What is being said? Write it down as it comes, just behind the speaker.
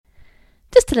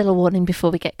Just a little warning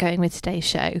before we get going with today's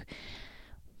show.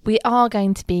 We are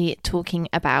going to be talking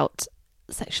about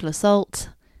sexual assault,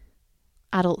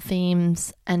 adult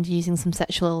themes, and using some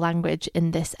sexual language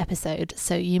in this episode,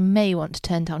 so you may want to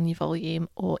turn down your volume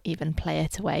or even play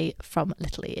it away from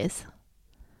little ears.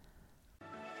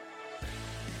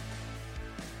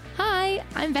 Hi,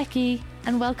 I'm Becky,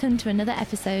 and welcome to another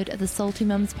episode of the Salty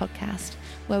Mums podcast,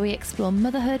 where we explore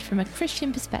motherhood from a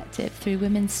Christian perspective through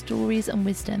women's stories and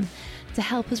wisdom to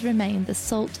help us remain the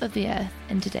salt of the earth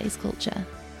in today's culture.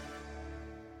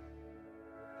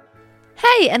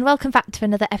 Hey, and welcome back to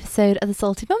another episode of the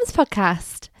Salty Mums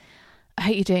podcast. I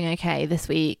hope you're doing okay this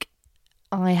week.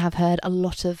 I have heard a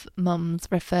lot of mums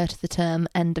refer to the term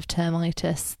end of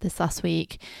termitis this last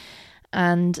week,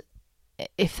 and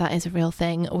if that is a real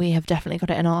thing, we have definitely got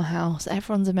it in our house.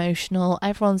 Everyone's emotional,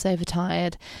 everyone's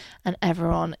overtired, and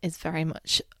everyone is very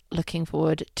much looking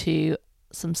forward to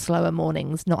some slower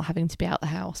mornings, not having to be out the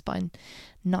house by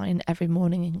 9 every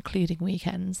morning, including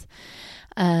weekends.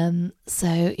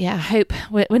 So yeah, I hope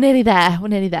we're nearly there.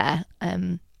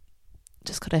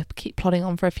 Just got to keep plodding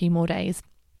on for a few more days.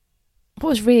 What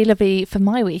was really lovely for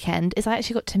my weekend is I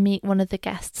actually got to meet one of the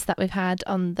guests that we've had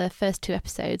on the first 2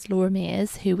 episodes, Laura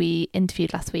Mears, who we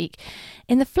interviewed last week,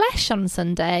 in the flesh on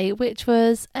Sunday, which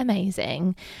was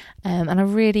amazing. And I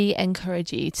really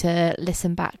encourage you to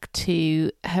listen back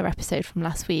to her episode from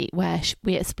last week, where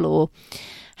we explore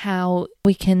how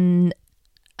we can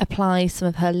apply some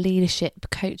of her leadership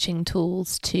coaching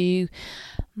tools to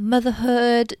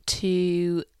motherhood,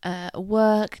 to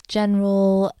work,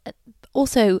 general,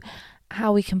 also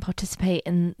how we can participate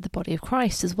in the body of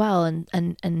Christ as well,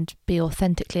 and be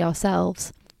authentically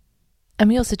ourselves. And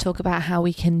we also talk about how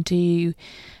we can do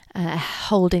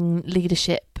holding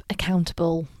leadership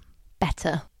accountable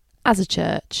better as a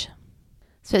church.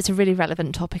 So it's a really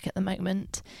relevant topic at the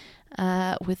moment,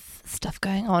 with stuff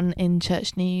going on in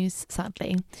church news,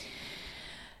 sadly.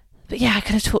 But yeah, I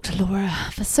could have talked to Laura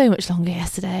for so much longer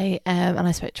yesterday, and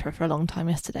I spoke to her for a long time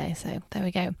yesterday, so there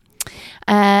we go.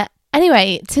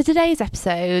 Anyway, to today's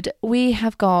episode, we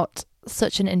have got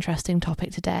such an interesting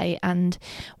topic today, and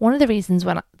one of the reasons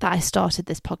that I started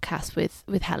this podcast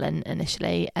with Helen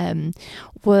initially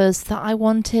was that I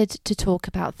wanted to talk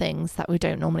about things that we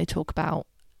don't normally talk about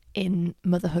in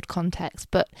motherhood context,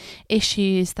 but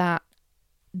issues that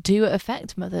do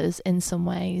affect mothers in some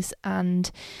ways. And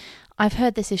I've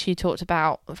heard this issue talked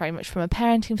about very much from a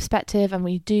parenting perspective, and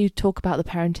we do talk about the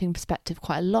parenting perspective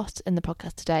quite a lot in the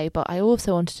podcast today, but I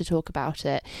also wanted to talk about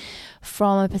it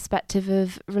from a perspective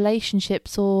of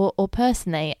relationships or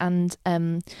personally. And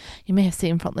you may have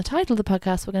seen from the title of the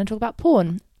podcast, we're going to talk about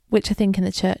porn, which I think in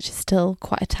the church is still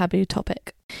quite a taboo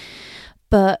topic.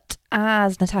 But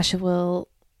as Natasha will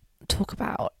talk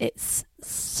about, it's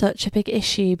such a big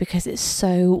issue because it's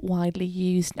so widely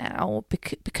used now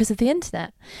because of the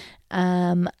internet.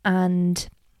 And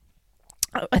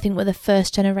I think we're the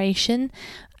first generation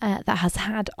that has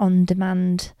had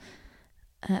on-demand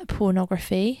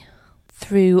pornography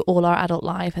through all our adult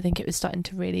life. I think it was starting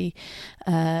to really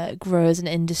grow as an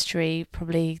industry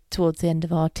probably towards the end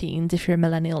of our teens, if you're a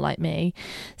millennial like me.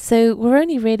 So we're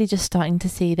only really just starting to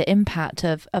see the impact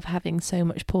of having so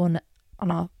much porn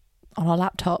on our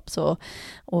laptops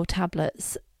or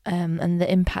tablets, and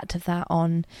the impact of that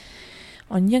on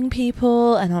young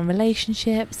people and on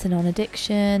relationships and on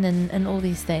addiction and all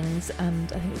these things. And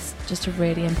I think it's just a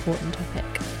really important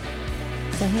topic.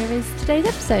 So here is today's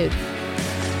episode.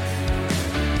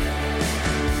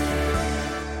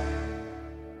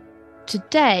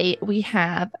 Today we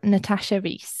have Natasha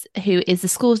Rees, who is the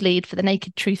schools lead for the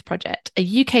Naked Truth Project, a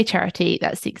UK charity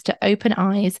that seeks to open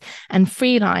eyes and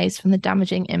free lives from the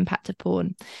damaging impact of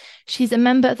porn. She's a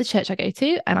member of the church I go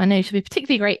to, and I know she'll be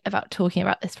particularly great about talking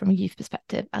about this from a youth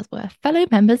perspective, as we're fellow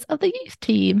members of the youth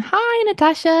team. Hi,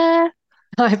 Natasha.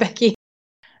 Hi, Becky.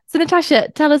 So, Natasha,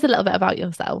 tell us a little bit about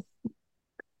yourself.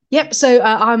 Yep. So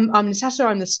I'm Natasha.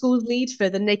 I'm the schools lead for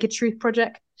the Naked Truth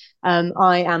Project.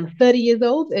 I am 30 years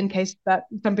old, in case that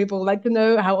some people would like to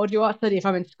know how old you are. 30 if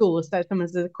I'm in school. So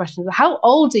someone's the question, how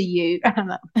old are you?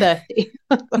 And I'm 30.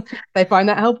 They find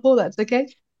that helpful. That's okay.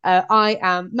 I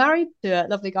am married to a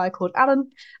lovely guy called Alan.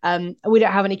 We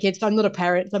don't have any kids, so I'm not a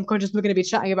parent. So I'm conscious we're going to be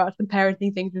chatting about some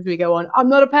parenting things as we go on. I'm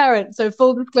not a parent, so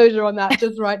full disclosure on that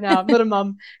just right now. I'm not a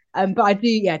mum. But I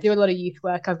do a lot of youth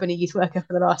work. I've been a youth worker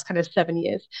for the last kind of 7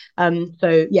 years.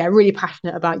 So yeah, really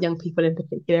passionate about young people in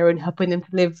particular and helping them to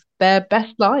live their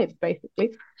best lives,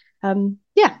 basically.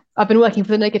 Yeah, I've been working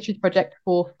for the Naked Truth Project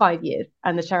for 5 years,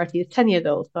 and the charity is 10 years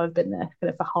old. So I've been there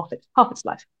kind of for half its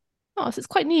life. Oh, so it's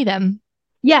quite new then.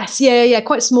 Yes, yeah.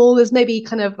 Quite small. There's maybe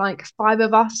kind of like five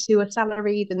of us who are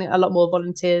salaried and a lot more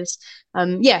volunteers.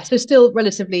 Yeah, so still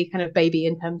relatively kind of baby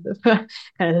in terms of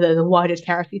kind of the wider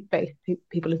charity space.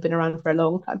 People who've been around for a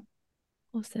long time.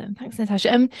 Awesome. Thanks,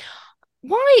 Natasha.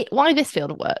 Why this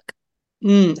field of work?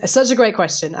 It's such a great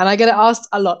question, and I get it asked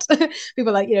a lot. People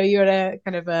are like, you're at a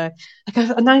kind of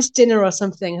a nice dinner or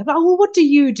something. I'm like, oh, well, what do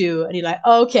you do? And you're like,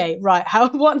 oh, okay, right. How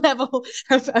what level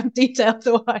of detail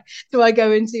do I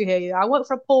go into here? I work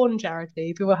for a porn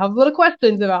charity. People have a lot of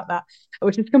questions about that,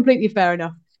 which is completely fair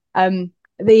enough.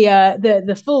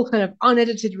 The full kind of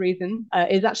unedited reason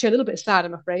is actually a little bit sad,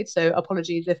 I'm afraid. So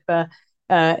apologies if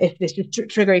this is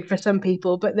triggering for some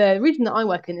people. But the reason that I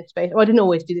work in this space, well, I didn't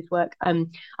always do this work.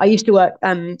 I used to work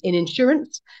in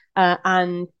insurance,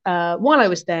 and while I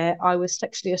was there, I was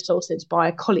sexually assaulted by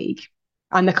a colleague.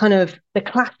 And the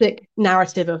classic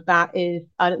narrative of that is,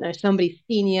 I don't know, somebody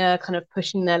senior kind of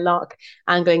pushing their luck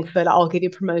and going for, like, I'll give you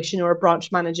a promotion or a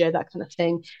branch manager, that kind of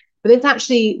thing. But this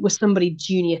actually was somebody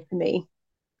junior to me.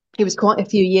 He was quite a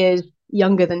few years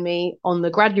younger than me on the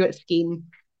graduate scheme.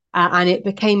 And it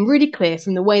became really clear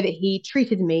from the way that he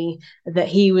treated me that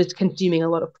he was consuming a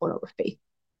lot of pornography.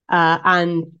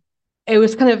 And it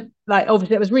was kind of like,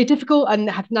 obviously it was really difficult, and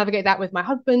I had to navigate that with my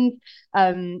husband.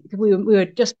 Because we were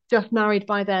just married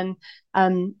by then.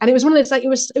 And it was one of those, like, it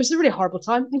was a really horrible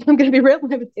time. I'm going to be real.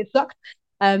 It sucked.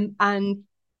 And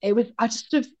I just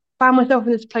sort of found myself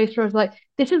in this place where I was like,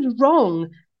 this is wrong.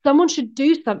 Someone should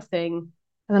do something.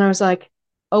 And then I was like,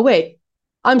 oh wait,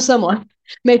 I'm someone.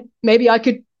 Maybe I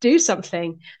could do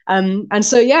something. And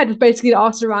so, yeah, just basically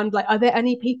asked around, like, are there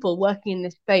any people working in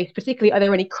this space? Particularly, are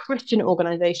there any Christian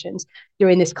organizations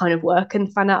doing this kind of work?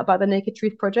 And found out about the Naked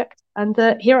Truth Project. And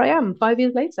here I am 5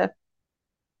 years later.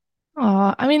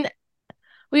 Oh, I mean,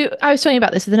 I was talking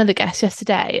about this with another guest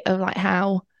yesterday of like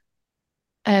how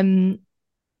um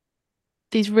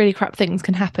these really crap things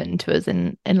can happen to us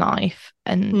in life.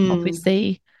 And Mm,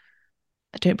 obviously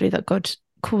I don't believe that God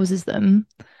causes them,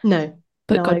 no,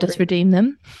 but no, I God does agree. redeem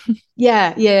them.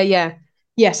 Yeah.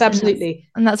 Yes, And absolutely.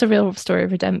 that's a real story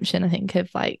of redemption, I think, of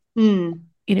like, Mm,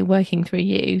 working through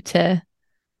you to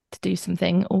do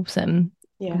something awesome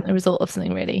from yeah. the result of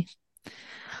something really,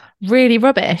 really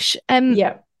rubbish.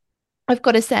 Yeah. I've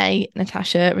got to say,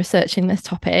 Natasha, researching this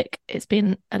topic, it's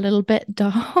been a little bit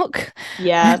dark.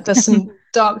 Yeah. There's some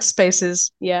dark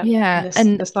spaces, yeah, in Yeah, this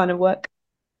and this line of work.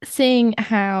 seeing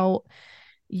how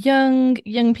young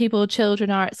people, children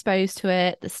are exposed to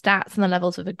it, the stats and the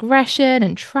levels of aggression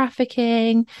and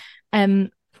trafficking.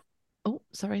 Um, oh,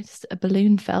 sorry, just a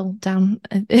balloon fell down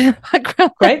in the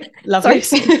background. Great. Sorry,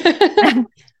 Lovely.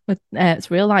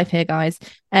 it's real life here, guys.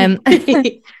 Um,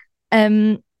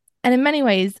 and in many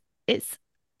ways, it's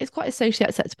quite a socially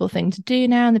acceptable thing to do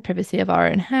now in the privacy of our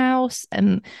own house,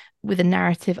 and with a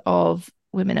narrative of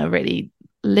women are really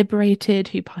liberated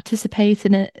who participate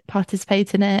in it.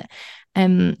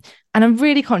 Um, and I'm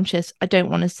really conscious, I don't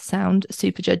want us to sound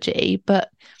super judgy, but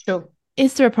Sure.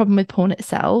 is there a problem with porn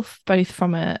itself, both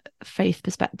from a faith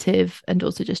perspective and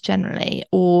also just generally?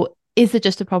 Or is there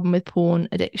just a problem with porn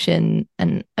addiction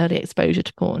and early exposure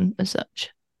to porn as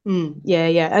such?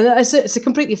 Yeah. And it's a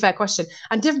completely fair question.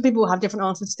 And different people have different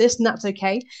answers to this, and that's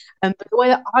okay. But the way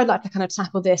that I'd like to kind of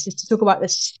tackle this is to talk about the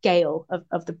scale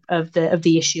of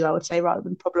the issue, I would say, rather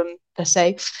than problem per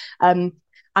se. Um,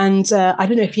 and I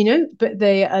don't know if you know, but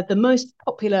the most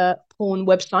popular porn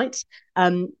website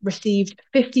received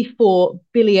 54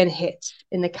 billion hits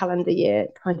in the calendar year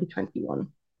 2021.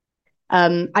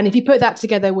 And if you put that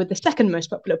together with the second most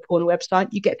popular porn website,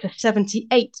 you get to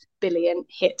 78 billion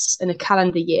hits in a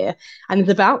calendar year. And there's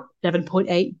about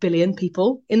 7.8 billion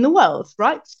people in the world,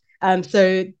 right?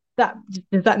 So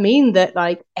does that mean that,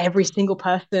 like, every single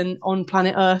person on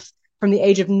planet Earth from the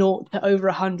age of 0 to over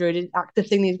 100 is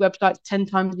accessing these websites 10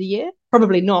 times a year?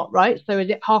 Probably not, right? So is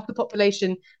it half the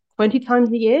population 20 times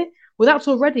a year? Well, that's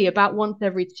already about once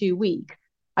every 2 weeks.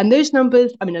 And those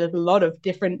numbers, I mean, there's a lot of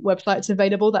different websites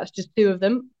available. That's just two of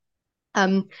them.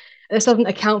 Um, this doesn't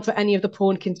account for any of the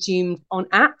porn consumed on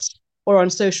apps or on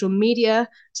social media.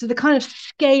 So the kind of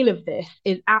scale of this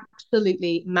is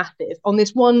absolutely massive. On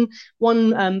this one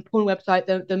porn website,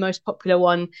 the most popular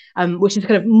one, which is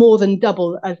kind of more than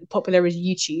double as popular as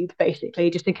YouTube, basically,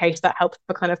 just in case that helps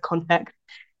for kind of context.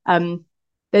 Um,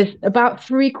 there's about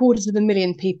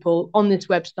 750,000 people on this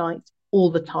website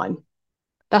all the time.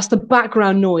 That's the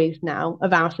background noise now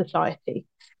of our society.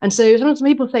 And so sometimes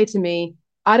people say to me,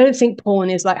 I don't think porn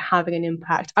is like having an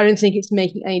impact. I don't think it's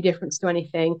making any difference to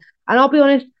anything. And I'll be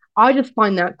honest, I just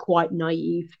find that quite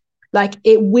naive. Like,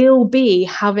 it will be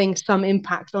having some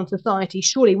impact on society.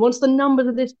 Surely, once the numbers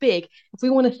are this big, if we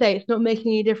want to say it's not making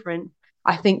any difference,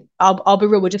 I think I'll be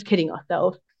real, we're just kidding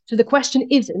ourselves. So the question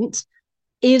isn't,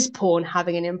 is porn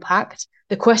having an impact?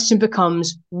 The question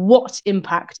becomes, what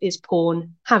impact is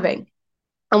porn having?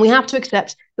 And we have to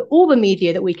accept that all the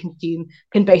media that we consume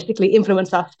can basically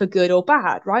influence us for good or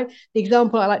bad, right? The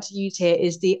example I like to use here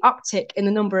is the uptick in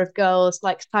the number of girls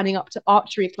like signing up to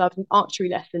archery clubs and archery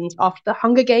lessons after the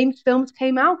Hunger Games films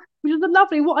came out, which is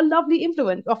what a lovely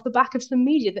influence off the back of some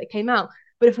media that came out.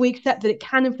 But if we accept that it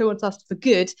can influence us for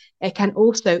good, it can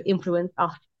also influence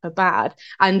us for bad.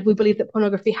 And we believe that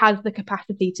pornography has the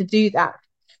capacity to do that.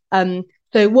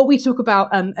 So what we talk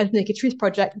about as Naked Truth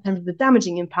Project in terms of the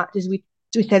damaging impact is we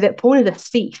say that porn is a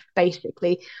thief,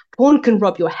 basically. Porn can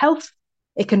rob your health,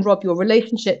 it can rob your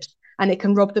relationships, and it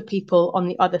can rob the people on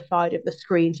the other side of the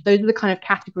screen. So those are the kind of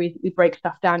categories that we break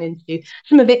stuff down into.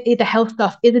 Some of it, the health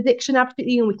stuff, is addiction,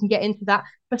 absolutely, and we can get into that.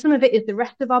 But some of it is the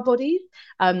rest of our bodies.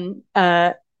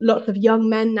 Lots of young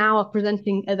men now are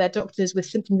presenting their doctors with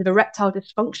symptoms of erectile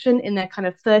dysfunction in their kind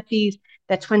of 30s,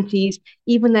 their 20s,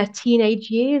 even their teenage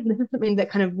years. And this is something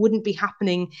that kind of wouldn't be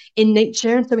happening in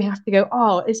nature. And so we have to go,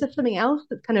 oh, is there something else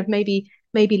that's kind of maybe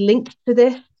linked to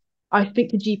this? I speak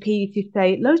to GPs who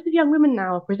say loads of young women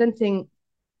now are presenting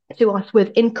to us with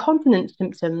incontinence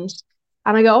symptoms.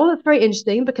 And I go, oh, that's very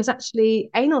interesting, because actually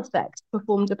anal sex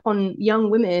performed upon young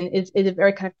women is a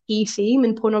very kind of key theme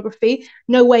in pornography.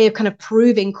 No way of kind of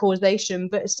proving causation,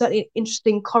 but it's certainly an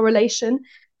interesting correlation.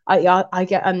 I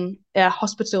get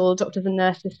hospital doctors and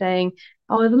nurses saying,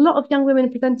 oh, there's a lot of young women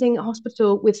presenting at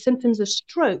hospital with symptoms of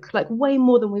stroke, like way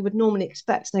more than we would normally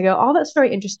expect. And I go, oh, that's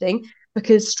very interesting,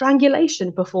 because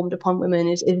strangulation performed upon women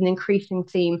is an increasing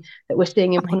theme that we're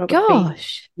seeing in Oh my pornography.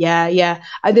 gosh. Yeah.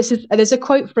 There's a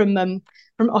quote from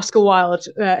Oscar Wilde,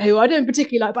 who I don't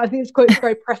particularly like, but I think this quote is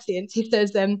very prescient. He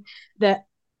says that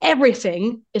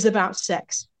everything is about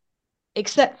sex,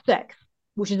 except sex,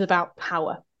 which is about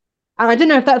power. And I don't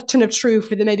know if that's kind of true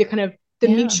for the maybe kind of the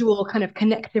mutual kind of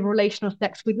connective relational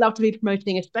sex we'd love to be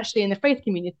promoting, especially in the faith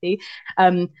community.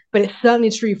 But it's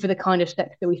certainly true for the kind of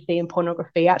sex that we see in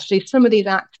pornography. Actually, some of these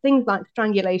acts, things like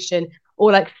strangulation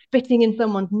or like spitting in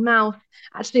someone's mouth,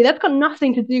 actually, that's got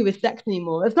nothing to do with sex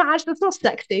anymore. It's not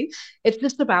sexy. It's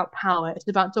just about power. It's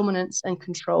about dominance and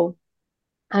control.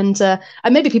 And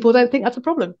maybe people don't think that's a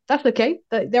problem. That's okay.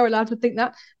 They're allowed to think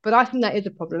that. But I think that is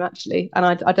a problem, actually. And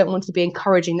I don't want to be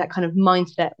encouraging that kind of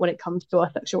mindset when it comes to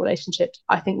our sexual relationships.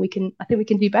 I think we can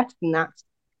do better than that.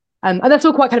 And that's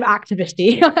all quite kind of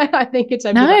activisty. I think in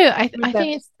terms No, of that. I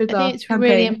think it's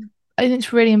campaign. I think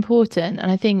it's really important,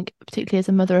 and I think particularly as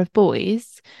a mother of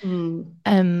boys, Mm.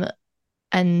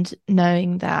 and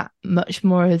knowing that much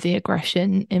more of the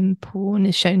aggression in porn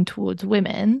is shown towards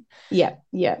women. Yeah.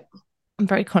 I'm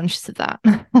very conscious of that.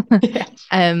 Yeah.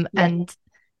 And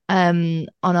on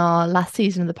our last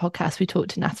season of the podcast, we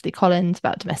talked to Natalie Collins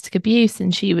about domestic abuse,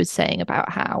 and she was saying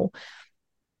about how,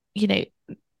 you know,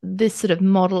 this sort of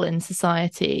model in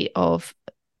society of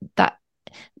that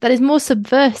is more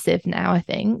subversive now. I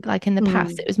think, like in the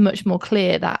past, it was much more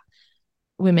clear that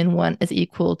women weren't as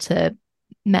equal to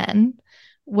men,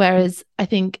 whereas I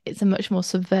think it's a much more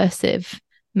subversive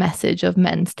message of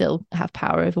men still have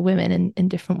power over women in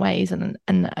different ways, and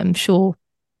I'm sure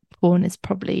porn is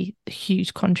probably a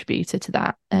huge contributor to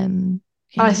that.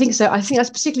 I think so. I think that's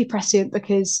particularly prescient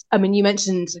because, I mean, you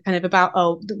mentioned kind of about,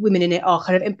 the women in it are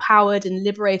kind of empowered and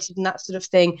liberated and that sort of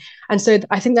thing. And so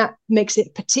I think that makes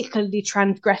it particularly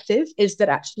transgressive, is that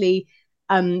actually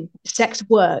sex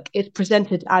work is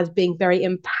presented as being very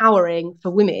empowering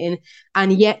for women.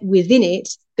 And yet within it,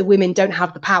 the women don't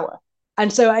have the power.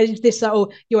 And so it's this,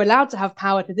 you're allowed to have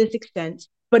power to this extent,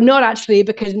 but not actually,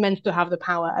 because men still have the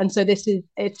power. And so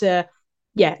it's a,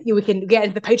 yeah, we can get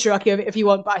into the patriarchy of it if you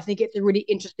want, but I think it's a really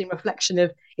interesting reflection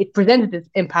of, it's presented as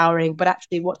empowering, but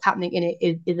actually what's happening in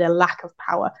it is a lack of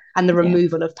power and the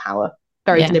removal of power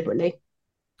very deliberately.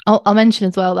 I'll mention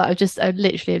as well that I've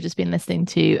literally have just been listening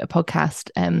to a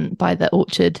podcast by the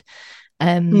Orchard,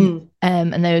 and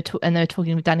they were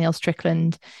talking with Danielle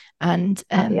Strickland and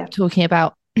talking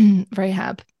about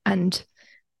rehab, and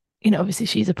obviously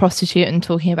she's a prostitute, and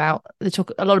they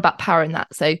talk a lot about power in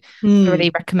that. So I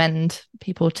really recommend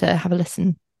people to have a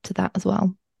listen to that as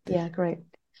well. Yeah, great.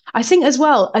 I think as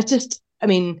well,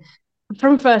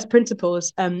 from first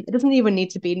principles, it doesn't even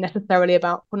need to be necessarily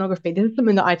about pornography. This is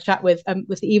something that I chat with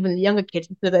even the younger kids,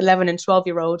 the 11 and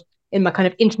 12-year-old, in my kind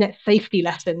of internet safety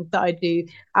lessons that I do.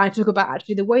 I talk about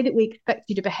actually the way that we expect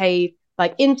you to behave,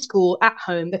 like in school, at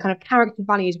home, the kind of character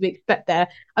values we expect there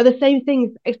are the same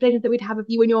expectations that we'd have of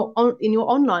you in your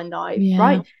online life,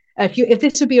 right? If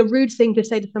this would be a rude thing to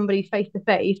say to somebody face to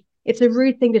face, it's a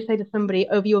rude thing to say to somebody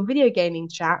over your video gaming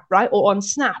chat, right? Or on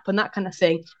Snap and that kind of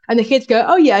thing. And the kids go,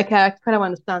 oh yeah, okay, I kind of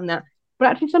understand that. But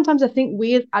actually, sometimes I think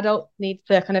we as adults need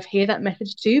to kind of hear that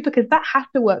message too, because that has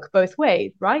to work both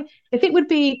ways, right? If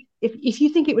you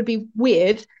think it would be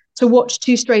weird to watch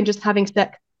two strangers having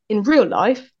sex in real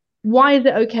life, why is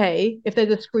it okay if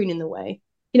there's a screen in the way?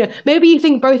 Maybe you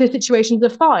think both those situations are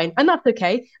fine, and that's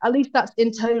okay. At least that's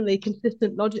internally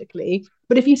consistent logically.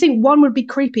 But if you think one would be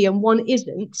creepy and one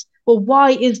isn't, well,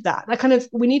 why is that?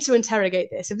 We need to interrogate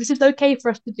this. If this is okay for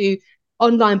us to do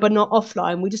online but not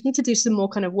offline, we just need to do some more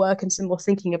kind of work and some more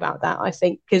thinking about that, I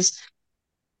think, because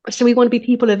so we want to be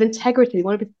people of integrity, we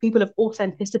want to be people of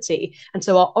authenticity, and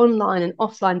so our online and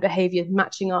offline behaviors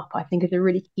matching up, I think, is a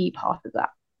really key part of that.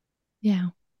 Yeah,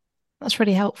 that's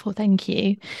really helpful. Thank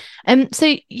you.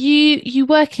 So you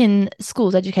work in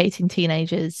schools educating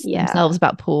teenagers themselves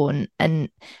about porn, and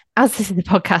as this is a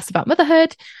podcast about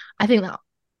motherhood, I think that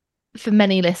for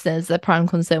many listeners, the prime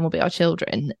concern will be our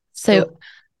children. So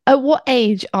at what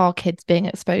age are kids being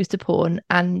exposed to porn,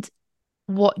 and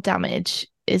what damage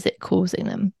is it causing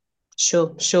them?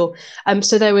 Sure. So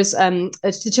there was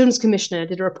the Children's Commissioner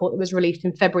did a report that was released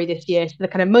in February this year. So the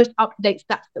kind of most up-to-date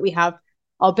stats that we have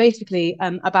are basically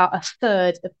about a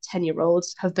third of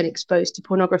 10-year-olds have been exposed to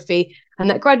pornography,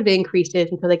 and that gradually increases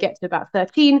until they get to about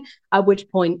 13, at which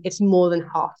point it's more than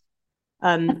half.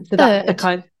 So that's a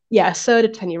third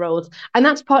of 10-year-olds, and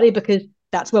that's partly because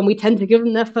that's when we tend to give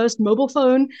them their first mobile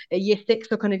phone. Year 6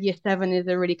 or kind of year 7 is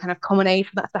a really kind of common age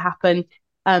for that to happen.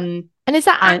 And is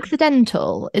that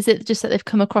accidental? Is it just that they've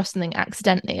come across something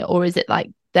accidentally, or is it like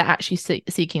they're actually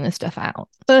seeking this stuff out?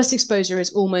 First exposure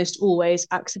is almost always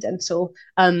accidental.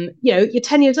 You're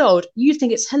 10 years old, you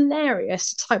think it's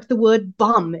hilarious to type the word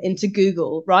bum into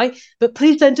Google, right? But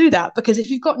please don't do that, because if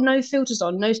you've got no filters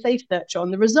on, no safe search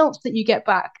on, the results that you get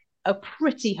back are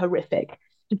pretty horrific.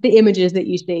 The images that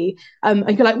you see,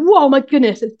 and you're like, whoa, my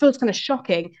goodness, it feels kind of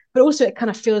shocking, but also it kind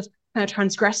of feels kind of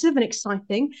transgressive and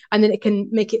exciting, and then it can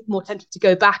make it more tempting to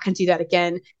go back and do that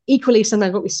again. Equally,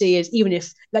 sometimes what we see is, even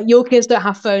if like your kids don't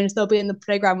have phones, they'll be in the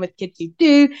playground with kids who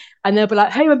do, and they'll be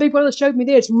like, hey, my big brother showed me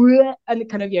this, and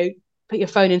kind of put your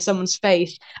phone in someone's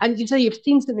face, and you say you've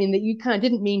seen something that you kind of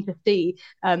didn't mean to see.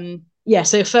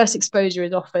 So first exposure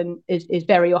is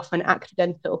very often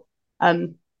accidental.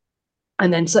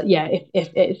 And then, if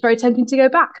it's very tempting to go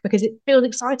back because it feels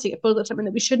exciting, it feels like something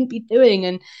that we shouldn't be doing.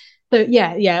 And so,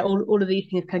 all of these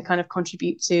things can kind of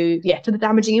contribute to the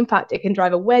damaging impact. It can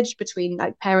drive a wedge between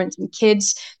like parents and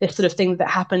kids, this sort of thing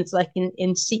that happens like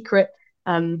in secret.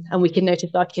 And we can notice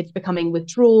our kids becoming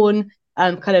withdrawn,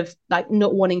 kind of like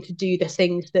not wanting to do the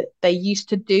things that they used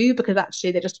to do because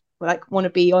actually they just like want to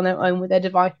be on their own with their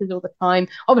devices all the time.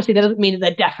 Obviously, that doesn't mean that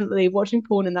they're definitely watching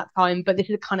porn in that time, but this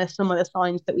is kind of some of the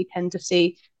signs that we tend to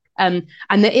see. And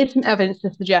there is some evidence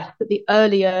to suggest that the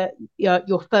earlier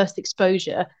your first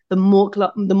exposure, the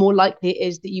more likely it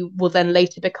is that you will then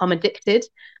later become addicted.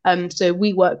 So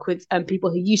we work with people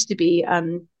who used to be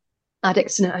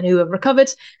addicts and who have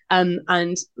recovered,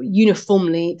 and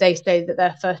uniformly they say that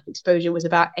their first exposure was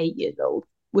about 8 years old,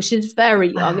 which is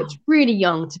very young. Wow. It's really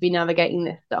young to be navigating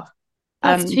this stuff.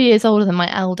 That's 2 years older than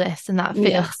my eldest, and that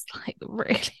feels like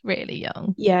really, really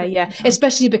young. Yeah.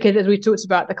 Especially because, as we talked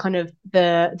about, the kind of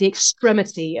the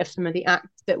extremity of some of the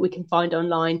acts that we can find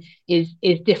online is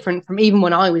different from even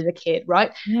when I was a kid,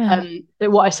 right? Yeah. So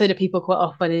what I say to people quite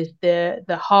often is the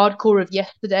hardcore of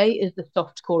yesterday is the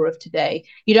soft core of today.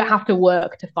 You don't have to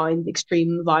work to find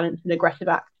extreme violence and aggressive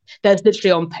acts. There's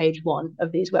literally on page 1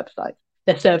 of these websites.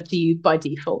 They're served to you by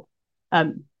default.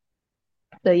 For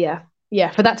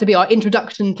that to be our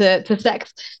introduction to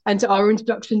sex and to our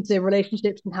introduction to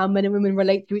relationships and how men and women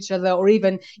relate to each other, or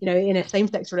even, in a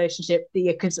same-sex relationship,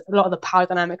 because a lot of the power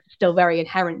dynamics are still very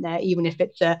inherent there, even if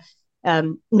it's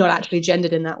not actually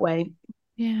gendered in that way.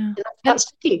 Yeah.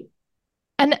 That's key.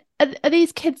 And are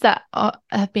these kids that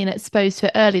have been exposed to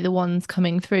it early the ones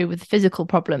coming through with physical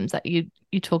problems that you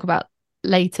talk about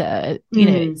later?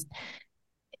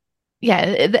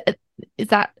 Is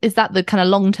that the kind of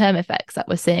long-term effects that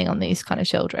we're seeing on these kind of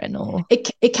children? Or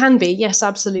it can be, yes,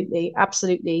 absolutely.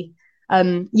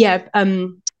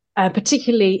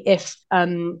 Particularly if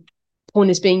porn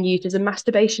is being used as a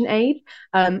masturbation aid,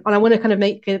 and I want to kind of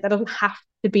make clear that doesn't have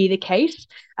to be the case.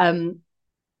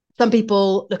 Some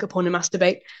people look at porn and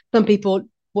masturbate. Some people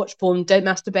watch porn, don't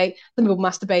masturbate. Some people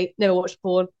masturbate, never watch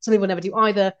porn. Some people never do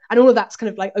either, and all of that's kind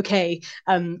of like okay.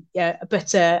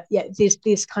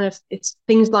 These kind of, it's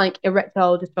things like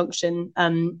erectile dysfunction,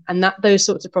 and that those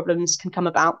sorts of problems can come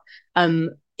about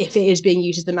if it is being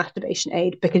used as a masturbation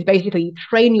aid, because basically you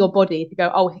train your body to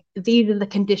go, oh, these are the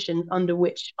conditions under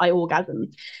which I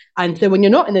orgasm. And so when you're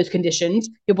not in those conditions,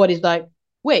 your body's like,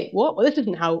 wait, what? Well, this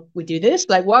isn't how we do this.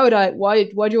 Like, why do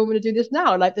you want me to do this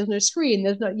now? Like, there's no screen,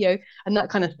 there's no, and that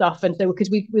kind of stuff. And so because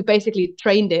we basically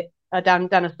trained it down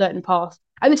a certain path.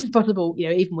 And this is possible,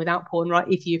 even without porn, right?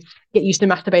 If you get used to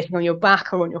masturbating on your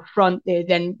back or on your front,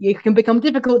 then it can become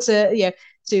difficult to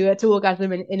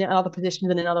orgasm in other positions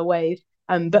and in other ways.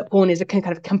 But porn is a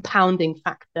kind of compounding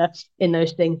factor in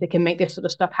those things that can make this sort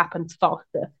of stuff happen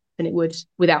faster than it would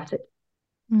without it.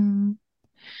 Mm.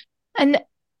 And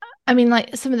I mean,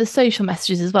 like some of the social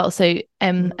messages as well. So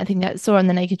I think I saw on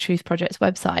the Naked Truth Project's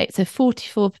website, so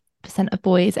 44% of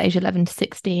boys aged 11 to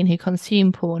 16 who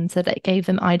consume porn said that it gave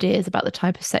them ideas about the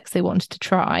type of sex they wanted to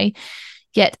try.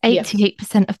 Yet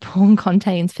 88% of porn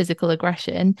contains physical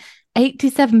aggression.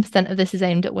 87% of this is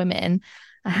aimed at women.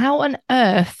 How on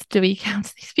earth do we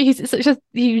counter these views? It's such a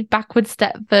huge backward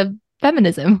step for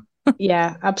feminism.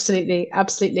 Yeah, absolutely,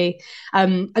 absolutely.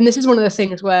 And this is one of the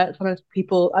things where sometimes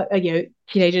people,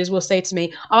 teenagers will say to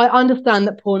me, I understand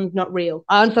that porn's not real.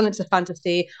 I understand it's a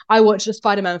fantasy. I watched a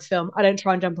Spider-Man film. I don't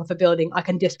try and jump off a building. I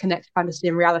can disconnect fantasy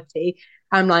and reality.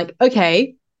 I'm like,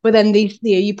 okay. But then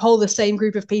you poll the same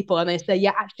group of people and they say,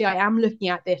 yeah, actually, I am looking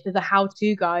at this as a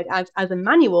how-to guide, as a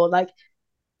manual, like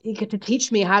to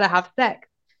teach me how to have sex.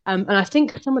 And I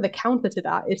think some of the counter to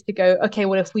that is to go, okay,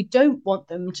 well, if we don't want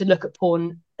them to look at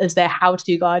porn as their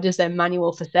how-to guide, as their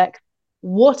manual for sex,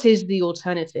 what is the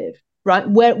alternative? Right?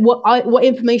 What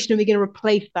information are we going to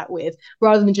replace that with,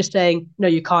 rather than just saying, no,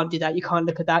 you can't do that, you can't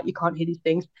look at that, you can't hear these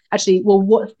things. Actually, well,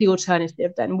 what's the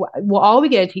alternative then? What are we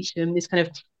going to teach them? These kind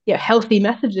of healthy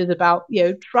messages about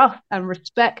trust and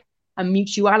respect and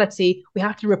mutuality. We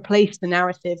have to replace the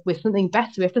narrative with something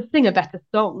better. We have to sing a better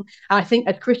song. And I think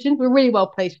as Christians, we're really well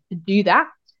placed to do that,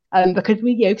 because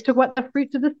we talk about the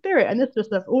fruits of the spirit and this sort of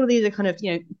stuff. All of these are kind of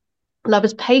love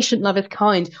is patient, love is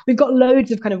kind. We've got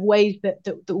loads of kind of ways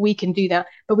that we can do that,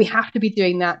 but we have to be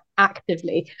doing that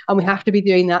actively, and we have to be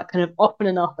doing that kind of often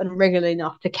enough and regularly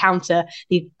enough to counter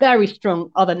these very strong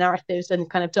other narratives and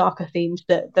kind of darker themes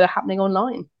that are happening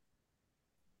online.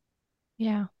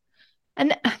 Yeah.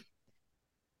 And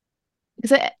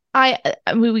because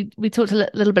we talked a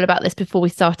little bit about this before we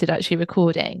started actually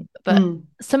recording, but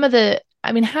some of the,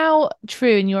 I mean, how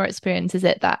true in your experience is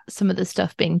it that some of the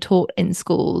stuff being taught in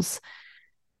schools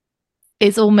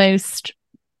is almost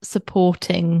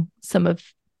supporting some of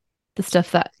the stuff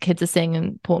that kids are seeing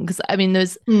in porn? Because I mean,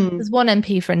 there's one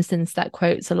MP, for instance, that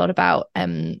quotes a lot about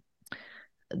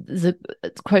the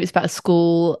quotes about a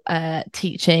school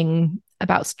teaching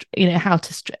about how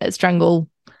to strangle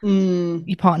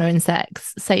your partner in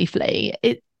sex safely.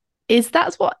 Is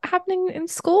that what's happening in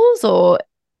schools, or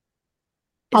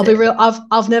I'll be real,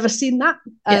 I've never seen that.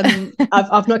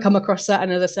 I've not come across that.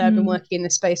 And as I say, I've been working in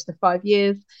this space for 5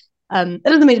 years. It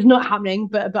doesn't mean it's not happening,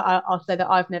 but I'll say that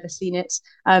I've never seen it.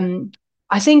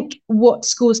 I think what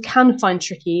schools can find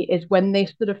tricky is when they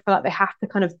sort of feel like they have to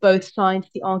kind of both sides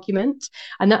the argument.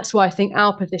 And that's why I think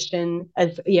our position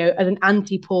as an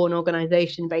anti-porn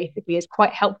organization basically is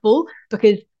quite helpful,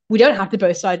 because we don't have to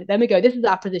both sides of them. We go, this is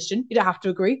our position. You don't have to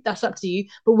agree. That's up to you.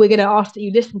 But we're going to ask that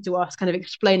you listen to us, kind of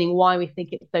explaining why we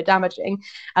think it's so damaging.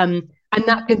 And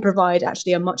that can provide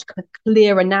actually a much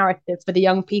clearer narrative for the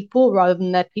young people, rather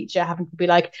than their teacher having to be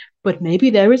like, but maybe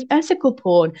there is ethical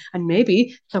porn and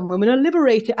maybe some women are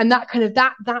liberated. And that's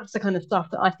the kind of stuff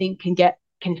that I think can get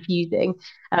confusing.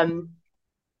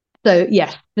 So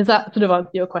yes, does that sort of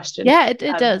answer your question? Yeah, it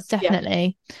does,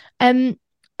 definitely. Yeah.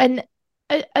 And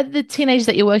are the teenagers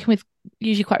that you're working with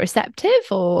usually quite receptive,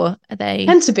 or are they?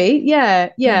 Tend to be, yeah.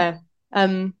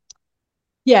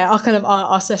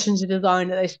 Our sessions are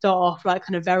designed that they start off like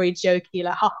kind of very jokey,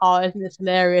 like, haha, isn't this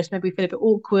hilarious? Maybe we feel a bit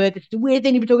awkward. This is a weird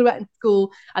thing to be talking about in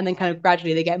school. And then kind of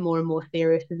gradually they get more and more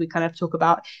serious as we kind of talk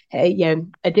about,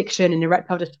 addiction and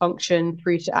erectile dysfunction,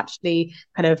 through to actually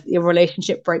kind of your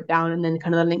relationship breakdown, and then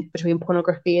kind of the links between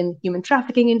pornography and the human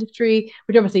trafficking industry,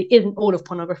 which obviously isn't all of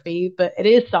pornography, but it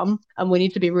is some, and we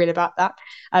need to be real about that.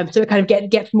 So it kind of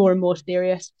gets more and more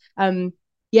serious. And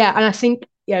I think,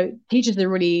 teachers are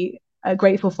really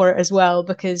grateful for it as well,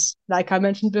 because like I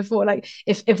mentioned before, like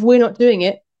if we're not doing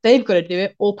it, they've got to do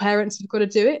it, or parents have got to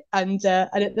do it, and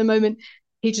at the moment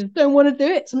teachers don't want to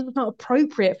do it. Sometimes it's not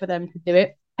appropriate for them to do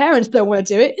it. Parents don't want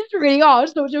to do it. It's really hard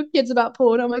to talk to your kids about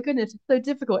porn. Oh my goodness, it's so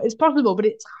difficult. It's possible, but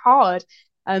it's hard.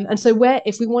 And so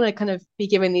if we want to kind of be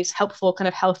giving these helpful kind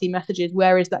of healthy messages,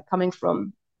 where is that coming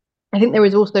from? I think there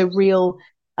is also real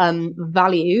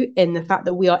value in the fact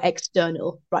that we are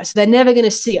external, right? So they're never going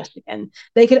to see us again.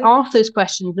 They can ask those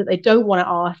questions that they don't want to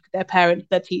ask their parents,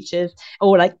 their teachers,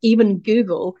 or like even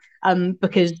Google,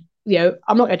 because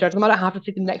I'm not going to judge them. I don't have to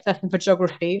take the next lesson for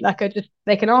geography. Like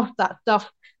they can ask that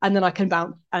stuff, and then I can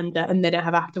bounce, and they don't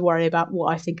have to worry about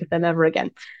what I think of them ever again.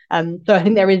 So I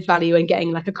think there is value in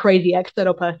getting like a crazy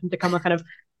external person to come and kind of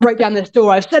break down this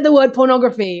door. I've said the word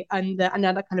pornography, and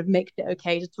now that kind of makes it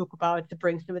okay to talk about it, to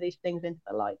bring some of these things into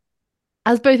the light.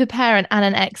 As both a parent and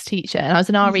an ex-teacher, and I was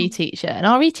an RE teacher,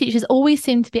 and RE teachers always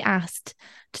seem to be asked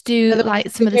to do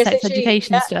like some of the sex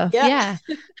education stuff. Yeah.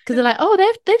 Because they're like,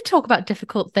 oh, they've talked about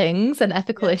difficult things and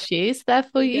ethical issues,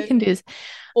 therefore you can do this.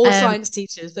 Or science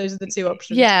teachers, those are the two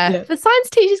options. Yeah. The science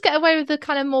teachers get away with the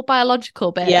kind of more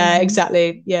biological bit. Yeah,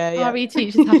 exactly. Yeah. RE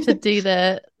teachers have to do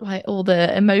the like all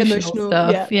the emotional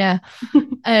stuff. Yeah.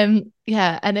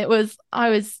 Yeah. And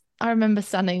I remember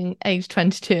standing age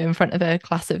 22 in front of a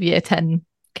class of year 10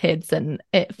 kids, and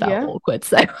it felt awkward.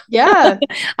 So yeah,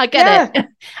 I get it.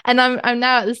 And I'm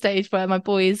now at the stage where my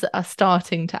boys are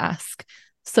starting to ask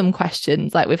some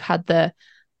questions. Like we've had the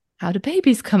how do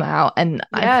babies come out? And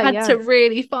I've had to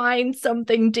really find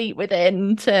something deep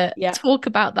within to talk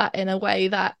about that in a way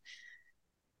that,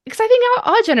 because I think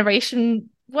our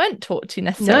generation weren't taught to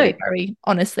necessarily very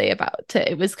honestly about it.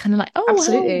 It was kind of like, oh,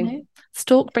 absolutely. Well,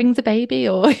 stork brings a baby,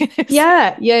 or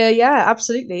yeah,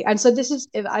 absolutely. And so this is,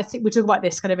 I think we talk about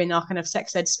this kind of in our kind of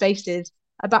sex ed spaces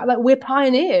about like we're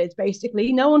pioneers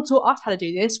basically. No one taught us how to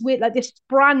do this. We're like, this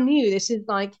brand new. This is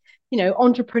like,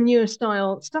 entrepreneur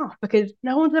style stuff, because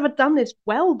no one's ever done this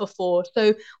well before.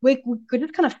 So we're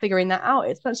just kind of figuring that out.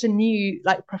 It's such a new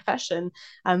like profession,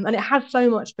 and it has so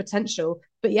much potential.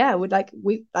 But yeah,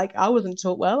 I wasn't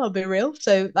taught well, I'll be real.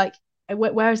 So like,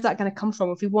 where is that going to come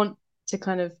from? If we want to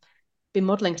kind of be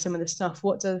modeling some of this stuff,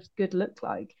 what does good look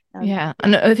like? And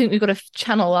I think we've got to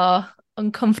channel our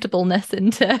uncomfortableness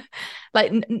into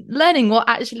like learning what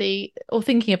actually, or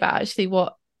thinking about actually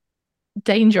what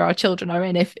danger our children are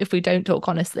in if we don't talk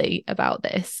honestly about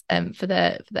this for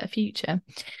their future.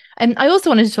 And I also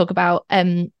wanted to talk about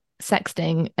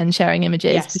sexting and sharing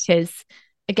images, because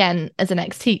again, as an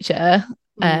ex-teacher,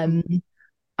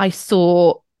 I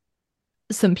saw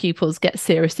some pupils get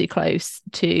seriously close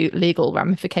to legal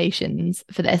ramifications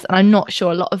for this, and I'm not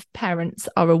sure a lot of parents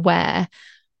are aware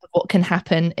of what can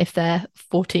happen if their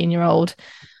 14-year-old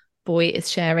boy is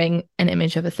sharing an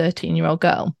image of a 13-year-old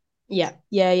girl.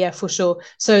 Yeah, for sure.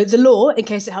 So the law, in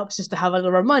case it helps us to have a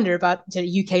little reminder about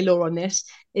UK law on this,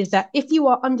 is that if you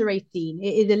are under 18, it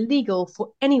is illegal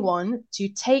for anyone to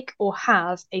take or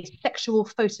have a sexual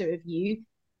photo of you,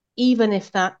 even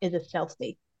if that is a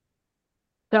selfie.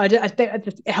 So I think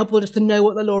it's helpful just to know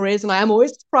what the law is. And I am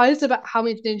always surprised about how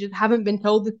many teenagers haven't been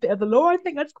told this bit of the law. I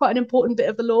think that's quite an important bit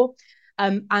of the law.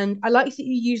 And I like that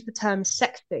you use the term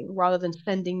sexting rather than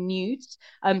sending nudes.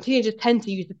 Teenagers tend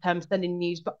to use the term sending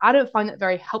nudes, but I don't find that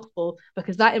very helpful,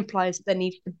 because that implies that there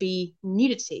needs to be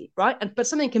nudity, right? But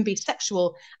something can be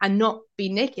sexual and not be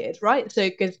naked, right? So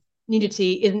because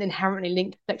nudity isn't inherently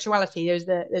linked to sexuality. Those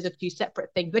are two separate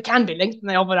things. They can be linked, and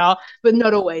they often are, but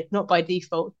not always, not by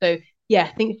default. So yeah,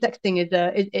 I think sexting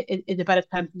is a better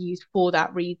term to use for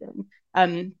that reason.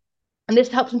 And this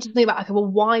helps them to think about, okay, well,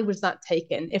 why was that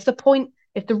taken? If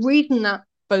the reason that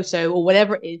photo or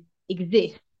whatever it is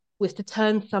exists was to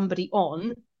turn somebody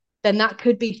on, then that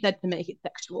could be said to make it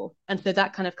sexual. And so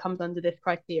that kind of comes under this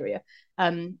criteria.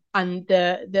 And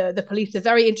the police are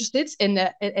very interested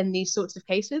in these sorts of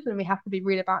cases, and we have to be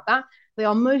real about that. They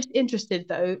are most interested,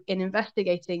 though, in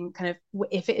investigating kind of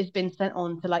if it has been sent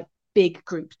on to like big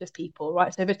groups of people,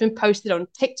 right? So if it's been posted on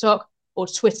TikTok or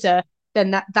Twitter, then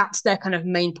that's their kind of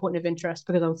main point of interest,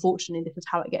 because unfortunately this is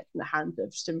how it gets in the hands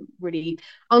of some really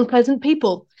unpleasant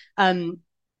people. So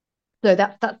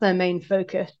that's their main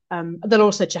focus. They'll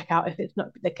also check out if it's not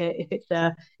like if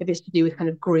it's to do with kind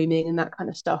of grooming and that kind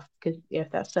of stuff, because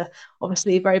that's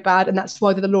obviously very bad, and that's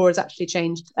why the law has actually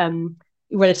changed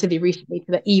relatively recently,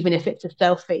 to that even if it's a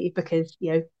selfie, because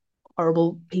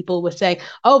horrible people were saying,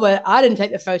 oh, but I didn't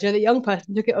take the photo, the young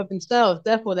person took it of themselves,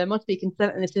 therefore there must be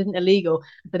consent and this isn't illegal.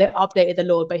 So they updated the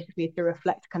law basically to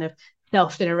reflect kind of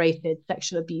self-generated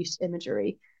sexual abuse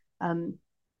imagery. And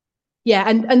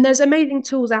there's amazing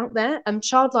tools out there.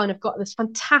 Childline have got this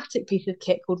fantastic piece of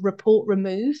kit called Report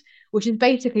Remove, which is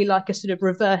basically like a sort of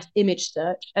reverse image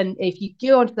search. And if you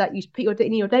go onto that, you put your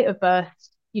date of birth,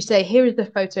 you say, here is the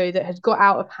photo that has got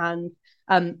out of hand.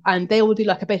 And they will do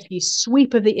like a basically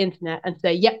sweep of the internet and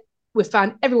say, yep, we've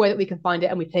found every way that we can find it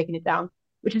and we've taken it down,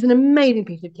 which is an amazing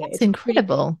piece of kit. It's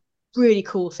incredible. Really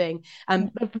cool thing.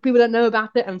 People don't know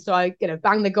about it. And so I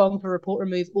bang the gong for Report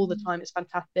Remove all the time. It's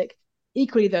fantastic.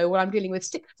 Equally, though, when I'm dealing with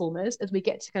sixth formers, as we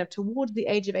get to kind of towards the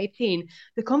age of 18,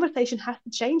 the conversation has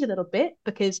to change a little bit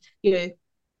because,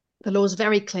 the law is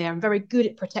very clear and very good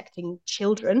at protecting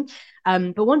children.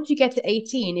 But once you get to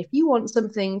 18, if you want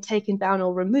something taken down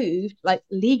or removed, like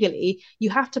legally, you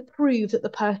have to prove that the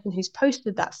person who's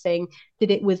posted that thing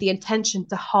did it with the intention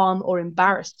to harm or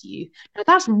embarrass you. Now,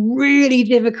 that's really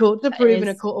difficult to prove in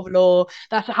a court of law.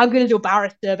 That's how good is your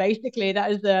barrister, basically.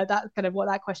 That's kind of what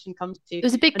that question comes to. There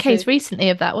was a big case recently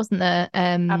of that, wasn't there?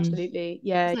 Absolutely.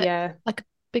 Yeah, yeah. Like a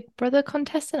Big Brother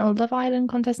contestant or Love Island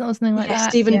contestant or something like that.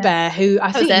 Stephen Bear, who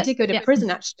I think he did go to Yeah.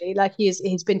 prison actually. Like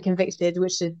he's been convicted,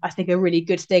 which is I think a really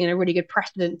good thing and a really good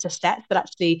precedent to set. But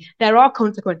actually, there are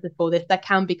consequences for this. There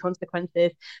can be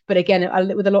consequences. But again,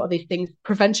 with a lot of these things,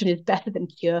 prevention is better than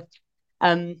cure.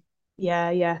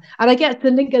 Yeah, yeah. And I get to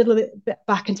link a little bit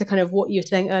back into kind of what you were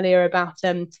saying earlier about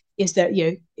is that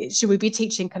should we be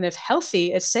teaching kind of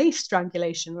healthy, a safe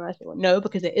strangulation? And I think, well, no,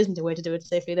 because there isn't a way to do it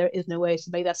safely. There is no way to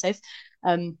make that safe.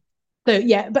 So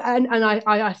yeah, but and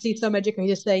I see some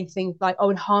educators saying things like,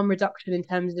 oh, and harm reduction in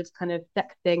terms of kind of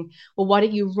sexting. Well, why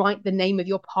don't you write the name of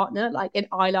your partner like an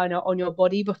eyeliner on your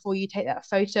body before you take that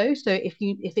photo? So if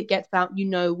it gets out, you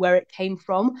know where it came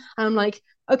from. And I'm like,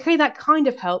 okay, that kind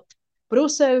of helps, but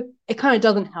also it kind of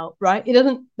doesn't help, right? It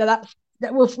doesn't.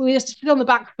 We just sit on the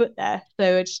back foot there.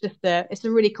 So it's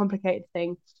a really complicated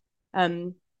thing.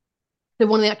 So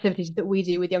one of the activities that we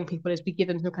do with young people is we give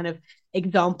them some kind of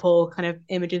example kind of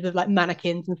images of like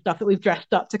mannequins and stuff that we've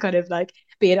dressed up to kind of like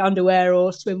be in underwear or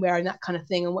swimwear and that kind of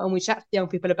thing. And we chat to young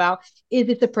people about, is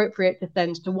this appropriate to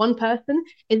send to one person?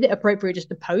 Is it appropriate just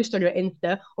to post on your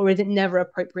Insta, or is it never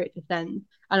appropriate to send?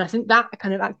 And I think that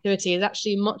kind of activity is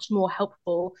actually much more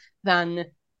helpful than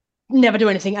never do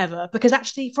anything ever, because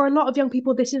actually for a lot of young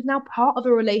people this is now part of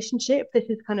a relationship. This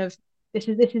is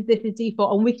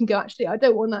default, and we can go, actually I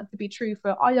don't want that to be true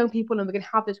for our young people, and we can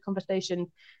have this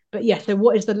conversation. But yeah, so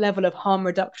what is the level of harm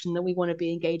reduction that we want to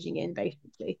be engaging in,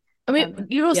 basically? I mean,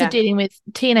 you're also dealing with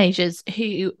teenagers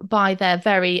who, by their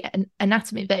very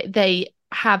anatomy, they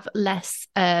have less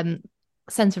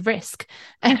sense of risk.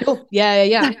 Cool.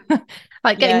 Yeah.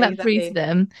 Like getting that through to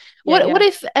them. What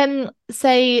if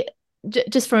say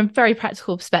just from a very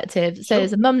practical perspective, so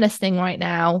there's a mum listening right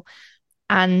now,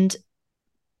 and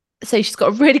so she's got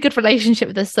a really good relationship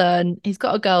with her son, he's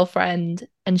got a girlfriend,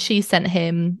 and she sent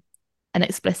him an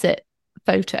explicit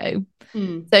photo.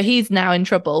 So he's now in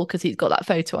trouble because he's got that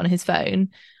photo on his phone.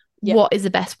 What is the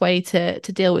best way to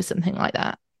deal with something like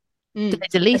that? Do they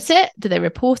delete it? Do they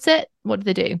report it? What do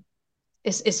they do?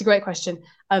 It's a great question.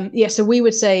 So we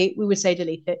would say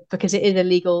delete it, because it is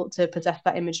illegal to possess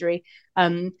that imagery.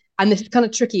 And this is kind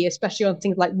of tricky, especially on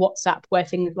things like WhatsApp, where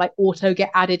things like auto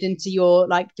get added into your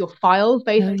files.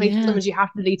 Basically, sometimes you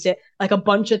have to delete it like a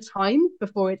bunch of times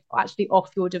before it's actually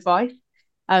off your device.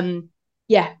 That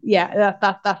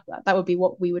would be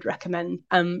what we would recommend.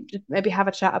 Just maybe have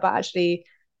a chat about actually,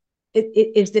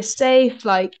 is this safe?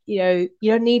 Like, you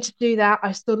don't need to do that.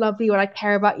 I still love you and I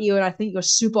care about you and I think you're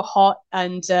super hot,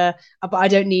 and but I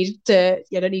don't need you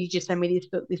to send me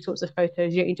these sorts of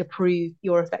photos. You don't need to prove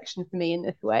your affection for me in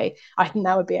this way. I think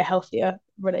that would be a healthier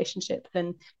relationship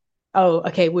than, oh,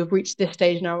 okay, we've reached this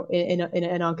stage now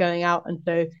in our going out, and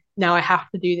so now I have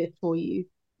to do this for you,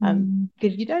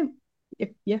 because you don't have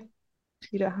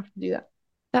to do that.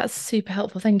 That's super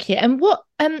helpful, thank you. And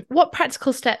what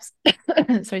practical steps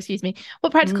sorry, excuse me,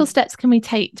 what practical steps can we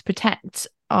take to protect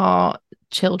our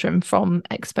children from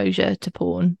exposure to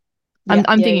porn?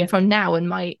 I'm thinking from now, and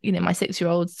my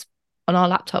 6-year-old's on our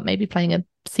laptop maybe playing a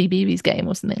CBeebies game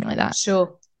or something like that.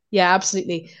 Sure. Yeah,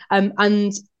 absolutely.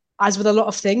 And as with a lot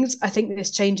of things, I think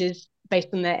this changes based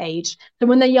on their age. So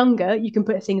when they're younger, you can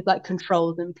put things like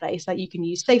controls in place. Like you can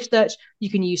use safe search, you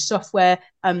can use software.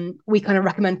 We kind of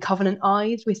recommend Covenant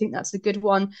Eyes. We think that's a good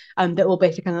one, that will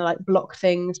basically kind of like block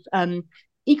things.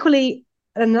 Equally,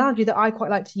 an analogy that I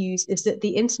quite like to use is that the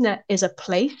internet is a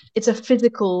place. It's a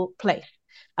physical place.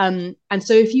 And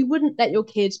so if you wouldn't let your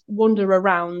kids wander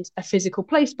around a physical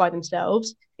place by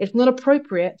themselves, it's not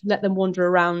appropriate to let them wander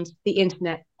around the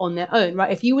internet on their own,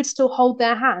 right? If you would still hold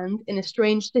their hand in a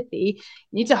strange city,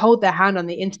 you need to hold their hand on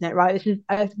the internet, right? This is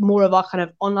more of our kind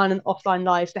of online and offline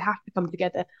lives. They have to come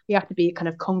together. We have to be kind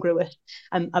of congruous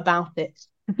about it.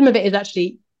 And some of it is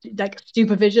actually like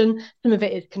supervision. Some of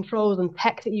it is controls and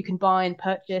tech that you can buy and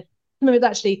purchase. Some of it's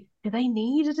actually, do they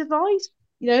need a device?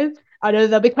 I know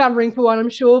they'll be clamoring for one,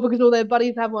 I'm sure, because all their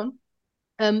buddies have one.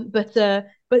 But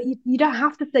you don't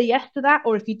have to say yes to that,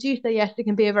 or if you do say yes, it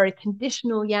can be a very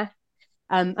conditional yes.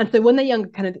 And so when they're younger,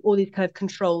 kind of all these kind of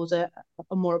controls are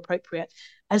more appropriate.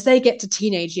 As they get to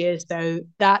teenage years, though,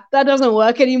 that doesn't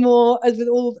work anymore. As with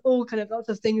all kind of lots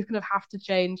of things kind of have to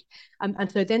change.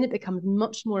 And so then it becomes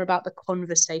much more about the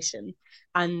conversation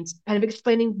and kind of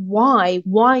explaining why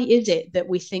is it that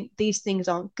we think these things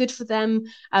aren't good for them.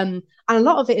 And a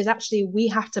lot of it is actually we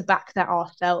have to back that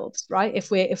ourselves, right?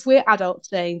 If we're adults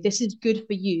saying this is good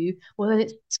for you, well then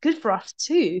it's good for us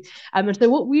too. And so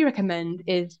what we recommend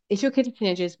is, if your kids are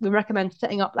teenagers, we recommend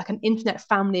setting up like an internet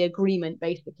family agreement,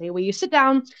 basically, where you sit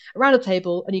down around a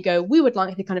table and you go, we would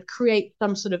like to kind of create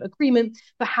some sort of agreement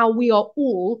for how we are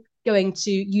all going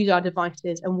to use our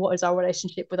devices and what is our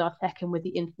relationship with our tech and with the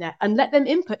internet, and let them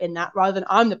input in that, rather than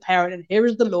I'm the parent and here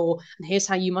is the law and here's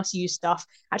how you must use stuff.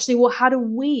 Actually, well, how do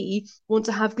we want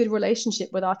to have good relationship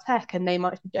with our tech? And they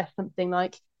might suggest something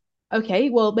like, okay,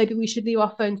 well, maybe we should leave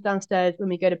our phones downstairs when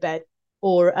we go to bed,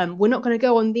 or we're not going to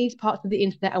go on these parts of the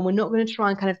internet, and we're not going to try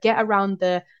and kind of get around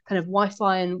the kind of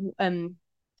Wi-Fi and kind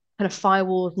of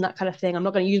firewalls and that kind of thing. I'm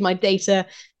not going to use my data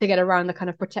to get around the kind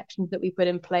of protections that we put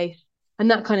in place and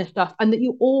that kind of stuff. And that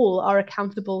you all are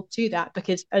accountable to that,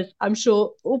 because as I'm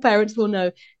sure all parents will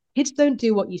know, kids don't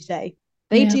do what you say,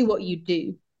 they Yeah. do what you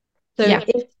do. So Yeah.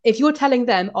 if you're telling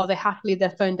them, oh, they have to leave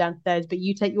their phone downstairs, but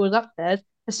you take yours upstairs,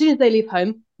 as soon as they leave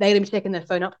home, they're going to be taking their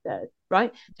phone upstairs,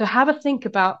 right? So have a think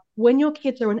about, when your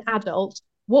kids are an adult,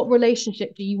 what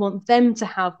relationship do you want them to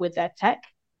have with their tech?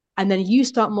 And then you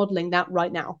start modeling that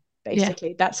right now. Yeah.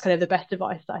 Basically, that's kind of the best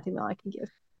advice that I think that I can give.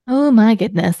 Oh my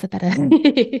goodness, I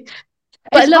better.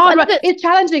 But It's I hard, love right? it. It's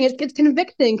challenging. It's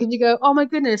convicting, because you go, oh my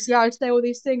goodness, yeah, I say all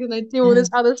these things and I do all Yeah. this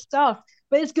other stuff.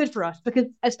 But it's good for us, because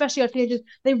especially our teenagers,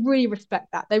 they really respect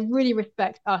that. They really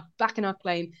respect us backing our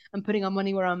claim and putting our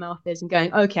money where our mouth is and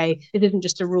going, okay, this isn't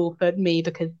just a rule for me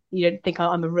because you don't think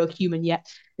I'm a real human yet.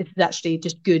 This is actually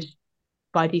just good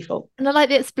by default. And I like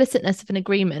the explicitness of an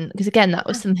agreement, because again, that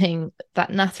was something that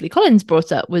Natalie Collins brought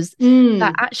up, was that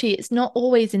Mm, actually it's not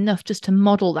always enough just to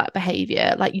model that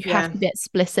behavior. Like you have yeah, to be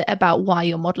explicit about why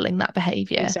you're modeling that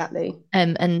behavior, exactly.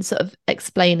 and sort of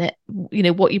explain it,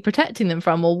 what you're protecting them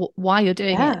from, or why you're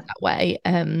doing it Yeah. that way.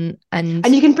 And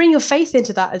And you can bring your faith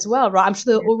into that as well, right? I'm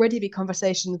sure there'll already be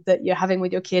conversations that you're having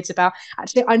with your kids about,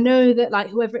 actually, I know that like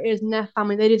whoever it is in their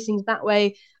family, they did things that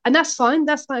way. And that's fine.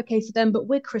 That's fine, okay for them. But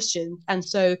we're Christians. And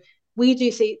so we do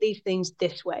see these things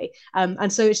this way.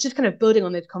 And so it's just kind of building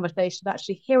on those conversations.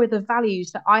 Actually, here are the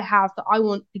values that I have that I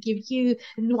want to give you.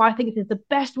 This is why I think this is the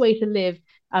best way to live.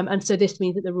 And so this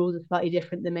means that the rules are slightly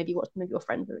different than maybe what some of your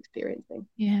friends are experiencing.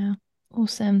 yeah,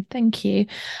 awesome. Thank you.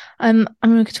 I'm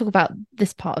going to talk about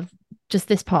this part of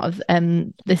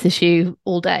this issue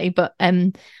all day, but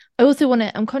I also want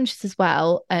to, I'm conscious as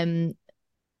well,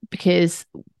 because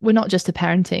we're not just a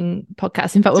parenting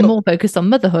podcast. In fact, we're Sure. more focused on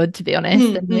motherhood, to be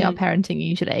honest, than we are Mm-hmm. parenting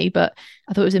usually. But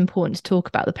I thought it was important to talk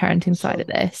about the parenting side Sure. of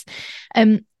this.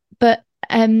 But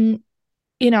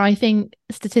I think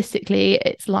statistically,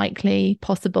 it's likely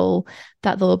possible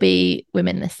that there'll be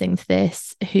women listening to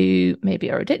this who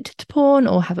maybe are addicted to porn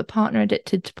or have a partner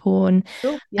addicted to porn.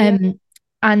 Sure. Yeah.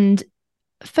 And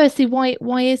firstly,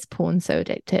 why is porn so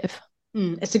addictive?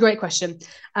 It's a great question.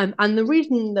 And the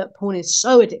reason that porn is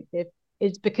so addictive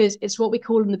is because it's what we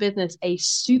call in the business a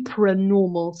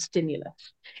supranormal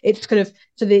stimulus. It's kind of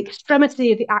to the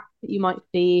extremity of the act that you might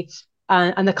see,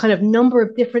 and the kind of number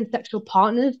of different sexual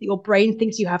partners that your brain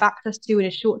thinks you have access to in a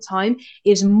short time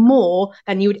is more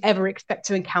than you would ever expect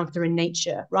to encounter in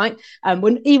nature, right?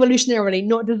 We're evolutionarily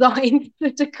not designed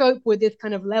to cope with this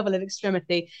kind of level of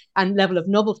extremity and level of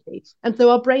novelty. And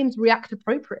so our brains react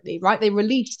appropriately, right? They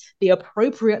release the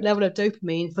appropriate level of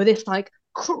dopamine for this like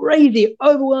crazy,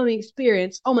 overwhelming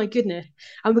experience. Oh my goodness.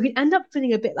 And we can end up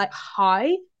feeling a bit like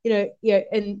high, in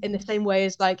the same way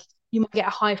as like you might get a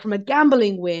high from a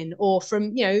gambling win or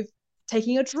from,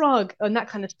 taking a drug and that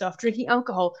kind of stuff, drinking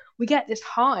alcohol. We get this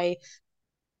high,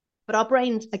 but our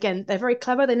brains, again, they're very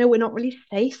clever. They know we're not really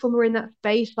safe when we're in that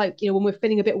space. Like, when we're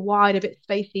feeling a bit wide, a bit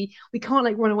spacey, we can't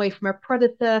like run away from a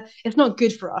predator. It's not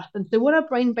good for us. And so what our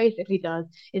brain basically does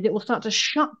is it will start to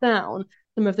shut down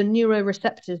some of the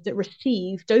neuroreceptors that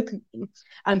receive dopamine,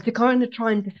 to kind of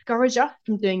try and discourage us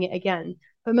from doing it again.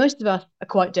 But most of us are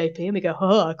quite dopey, and we go,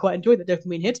 "Oh, I quite enjoy the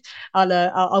dopamine hit.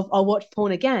 I'll watch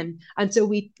porn again." And so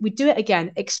we do it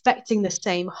again, expecting the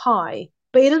same high,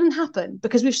 but it doesn't happen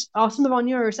because some of our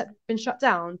neuroreceptors have been shut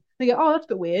down. We go, oh, that's a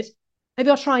bit weird.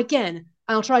 Maybe I'll try again. And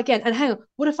I'll try again. And hang on,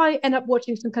 what if I end up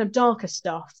watching some kind of darker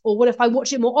stuff? Or what if I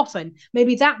watch it more often?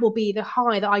 Maybe that will be the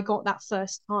high that I got that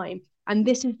first time. And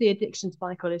this is the addiction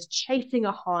cycle, is chasing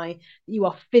a high that you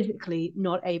are physically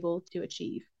not able to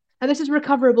achieve. And this is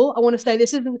recoverable. I want to say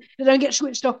this isn't, they don't get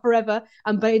switched off forever,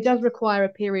 but it does require a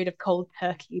period of cold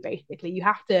turkey, basically. You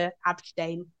have to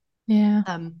abstain. Yeah.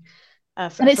 Um, And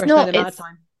it's for a certain not, amount of it's,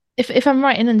 time. if I'm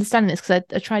right in understanding this, because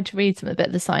I tried to read some of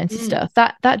it, the sciencey Mm, stuff,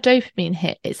 that dopamine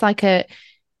hit,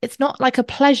 it's not like a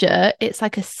pleasure, it's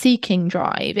like a seeking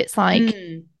drive.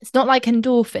 mm. It's not like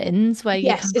endorphins where you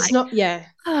Yes, can it's like, not. Yeah.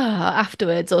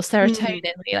 afterwards, or serotonin Mm.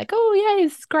 where you're like, oh yeah,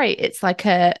 this is great.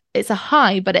 It's a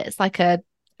high, but it's like a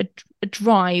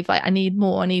drive, like I need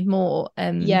more, I need more.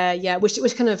 Yeah, yeah, which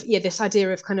kind of, yeah, this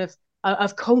idea of kind of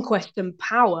conquest and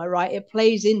power, right? It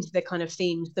plays into the kind of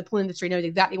themes. The porn industry knows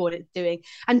exactly what it's doing,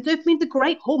 and dopamine's a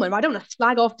great hormone. Right? I don't want to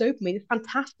slag off dopamine; it's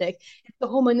fantastic. It's the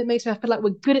hormone that makes us feel like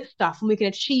we're good at stuff and we can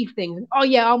achieve things. And oh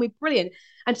yeah, aren't we brilliant?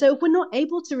 And so if we're not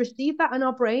able to receive that in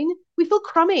our brain, we feel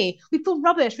crummy, we feel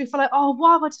rubbish, we feel like, oh,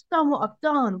 why have I just done what I've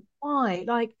done? Why?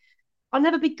 Like I'll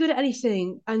never be good at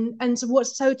anything. And so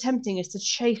what's so tempting is to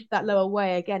chase that lower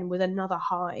way again with another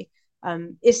high.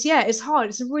 It's yeah, it's hard.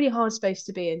 It's a really hard space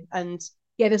to be in. And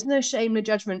yeah, there's no shame, no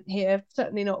judgment here.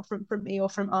 Certainly not from me or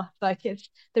from us. Like it's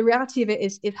the reality of it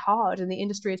is hard, and the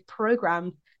industry is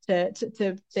programmed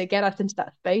to get us into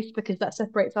that space because that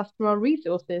separates us from our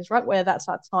resources, right? Whether that's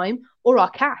our time or our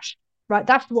cash. Right,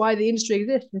 that's why the industry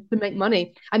exists, is to make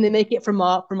money, and they make it from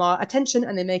our attention,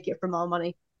 and they make it from our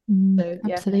money. So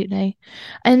yeah. Absolutely.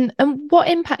 And what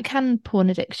impact can porn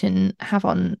addiction have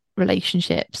on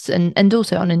relationships and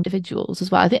also on individuals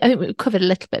as well? I think we've covered a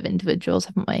little bit of individuals,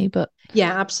 haven't we? But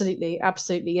Yeah, absolutely,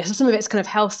 absolutely. Yeah, so some of it's kind of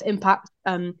health impact.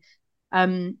 Um,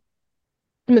 some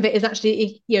of it is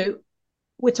actually,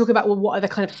 we're talking about, well, what are the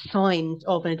kind of signs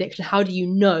of an addiction? How do you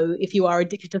know if you are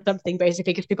addicted to something,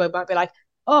 basically? Because people might be like,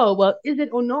 oh, well, is it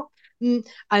or not?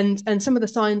 And some of the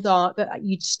signs are that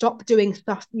you stop doing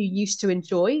stuff you used to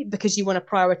enjoy because you want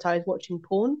to prioritize watching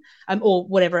porn, or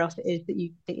whatever else it is that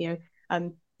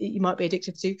you might be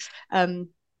addicted to.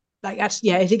 Like actually,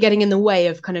 yeah, is it getting in the way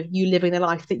of kind of you living the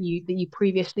life that you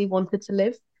previously wanted to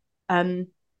live? Um,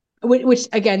 which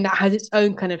again, that has its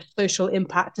own kind of social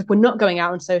impact. If we're not going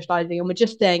out and socializing and we're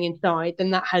just staying inside, then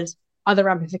that has other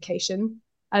ramifications.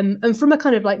 And from a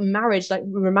kind of like marriage, like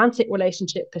romantic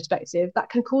relationship perspective, that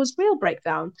can cause real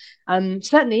breakdown.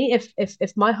 Certainly,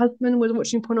 if my husband was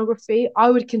watching pornography, I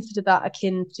would consider that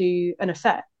akin to an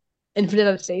affair,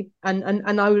 infidelity,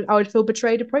 and I would feel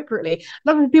betrayed appropriately.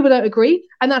 A lot of people don't agree,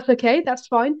 and that's okay, that's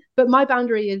fine. But my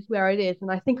boundary is where it is,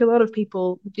 and I think a lot of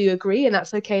people do agree, and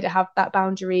that's okay to have that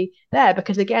boundary there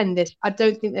because again, this I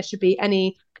don't think there should be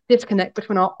any disconnect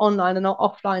between our online and our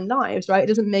offline lives, right? It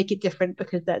doesn't make it different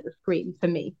because there's a screen for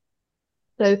me.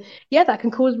 So yeah, that can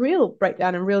cause real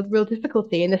breakdown and real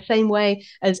difficulty in the same way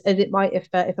as it might if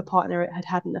a partner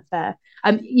had an affair.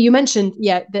 You mentioned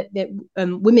that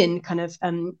women kind of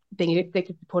being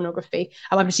addicted to pornography.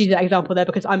 I'm just using that example there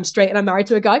because I'm straight and I'm married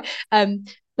to a guy. But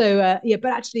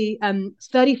actually,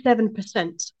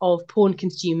 37% of porn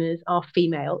consumers are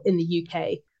female in the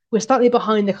UK. We're slightly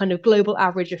behind the kind of global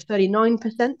average of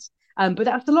 39%. But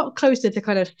that's a lot closer to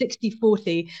kind of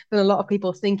 60-40 than a lot of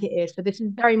people think it is. So this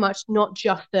is very much not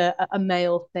just a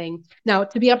male thing. Now,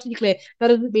 to be absolutely clear, that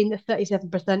doesn't mean that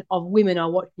 37% of women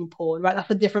are watching porn, right? That's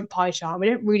a different pie chart. We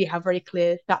don't really have very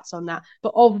clear stats on that.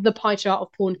 But of the pie chart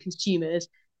of porn consumers,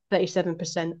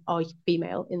 37% are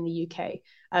female in the UK.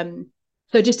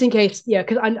 So just in case, yeah,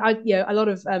 because a lot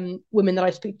of women that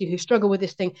I speak to who struggle with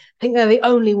this thing think they're the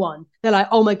only one. They're like,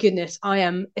 oh my goodness, I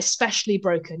am especially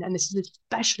broken, and this is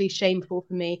especially shameful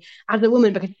for me as a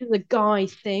woman because this is a guy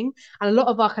thing, and a lot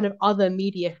of our kind of other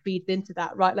media feeds into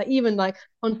that, right? Like even like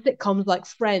on sitcoms like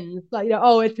Friends, like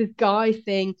oh, it's this guy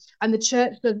thing, and the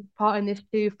church does part in this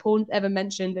too. If porn's ever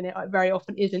mentioned, and it very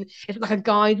often isn't, it's like a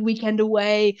guy's weekend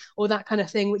away or that kind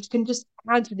of thing, which can just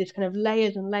add to this kind of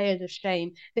layers and layers of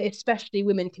shame that especially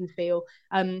women can feel.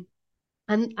 And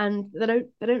they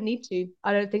don't need to.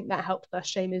 I don't think that helps us.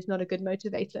 Shame is not a good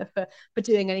motivator for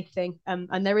doing anything.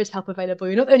 And there is help available.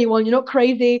 You're not the only one. You're not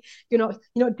crazy. You're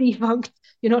not defunct.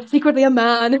 You're not secretly a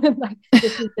man. Like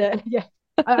this is yeah.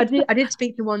 I did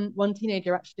speak to one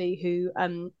teenager actually who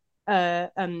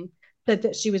said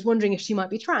that she was wondering if she might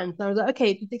be trans. And I was like,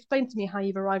 okay, just explain to me how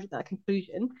you've arrived at that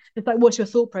conclusion. It's like, what's your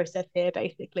thought process here,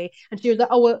 basically? And she was like,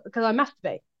 oh, well, because I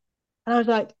masturbate. And I was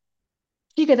like,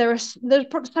 Chica, there's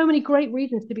so many great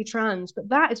reasons to be trans, but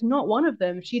that is not one of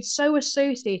them. She'd so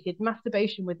associated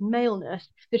masturbation with maleness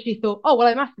that she thought, oh, well,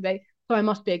 I masturbate, so I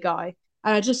must be a guy.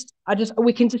 And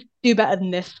we can just do better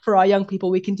than this for our young people.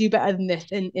 We can do better than this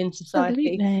in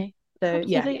society. absolutely, So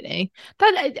yeah. absolutely.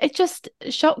 That it just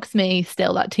shocks me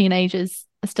still that teenagers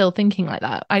are still thinking like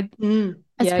that. I Yeah,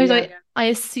 suppose yeah. I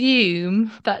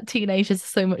assume that teenagers are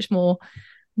so much more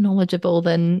knowledgeable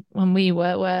than when we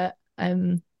were, where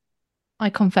I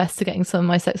confess to getting some of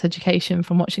my sex education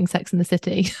from watching Sex in the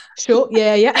City Sure.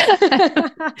 Yeah,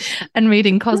 yeah. and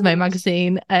reading Cosmo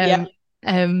magazine. Yeah.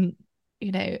 Um,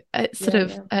 it's sort Yeah, of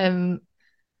yeah.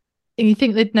 and you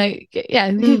think they'd know,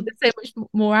 yeah, there's Mm. so much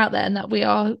more out there, and that we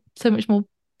are so much more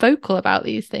vocal about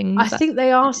these I things. That, think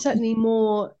they are certainly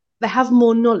more, they have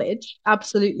more knowledge,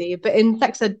 absolutely. But in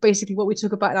sex ed, basically what we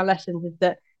talk about in our lessons is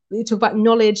that we talk about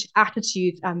knowledge,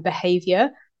 attitudes, and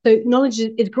behavior. So knowledge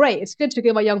is great. It's good to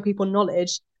give our young people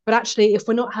knowledge, but actually, if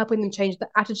we're not helping them change their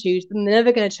attitudes, then they're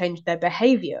never going to change their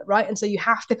behavior, right? And so you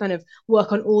have to kind of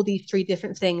work on all these three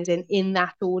different things in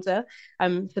that order,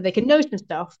 so they can know some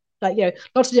stuff. Like,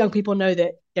 lots of young people know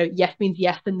that, yes means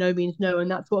yes and no means no, and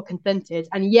that's what consent is.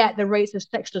 And yet the rates of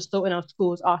sexual assault in our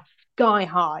schools are sky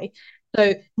high.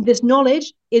 So this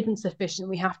knowledge isn't sufficient.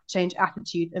 We have to change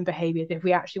attitudes and behaviors if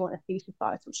we actually want to see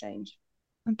societal change.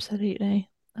 absolutely.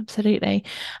 Absolutely.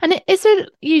 And is there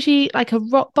usually like a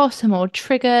rock bottom or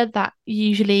trigger that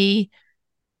usually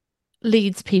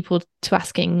leads people to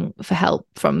asking for help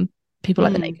from people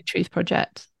like the Mm. Naked Truth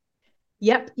Project?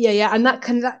 Yep, yeah, and that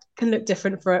can look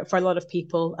different for a lot of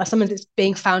people. Sometimes it's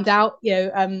being found out,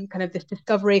 kind of this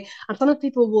discovery, and sometimes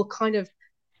people will kind of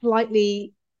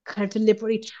slightly, kind of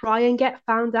deliberately try and get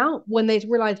found out when they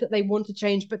realize that they want to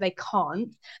change but they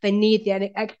can't. They need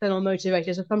the external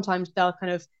motivator, so sometimes they'll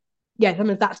kind of, yeah,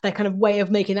 sometimes that's their kind of way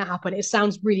of making that happen. It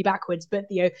sounds really backwards, but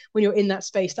when you're in that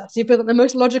space, that's the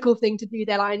most logical thing to do.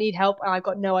 They're like, I need help, and I've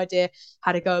got no idea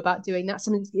how to go about doing that.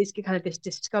 Sometimes it's kind of this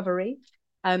discovery.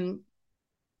 Um,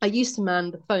 I used to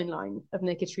man the phone line of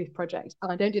Naked Truth Project,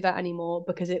 and I don't do that anymore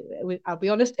because I'll be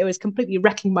honest, it was completely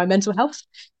wrecking my mental health.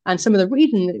 And some of the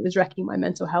reason that it was wrecking my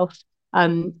mental health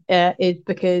is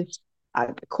because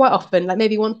quite often, like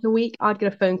maybe once a week, I'd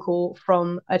get a phone call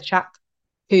from a chap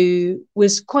who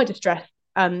was quite distressed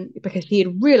because he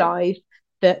had realised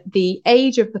that the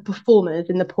age of the performers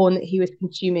in the porn that he was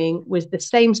consuming was the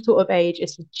same sort of age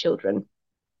as his children,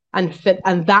 and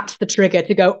that's the trigger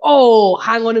to go, oh,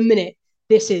 hang on a minute,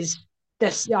 this is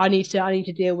this, I need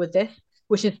to deal with this,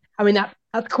 which is, I mean,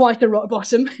 that's quite a rock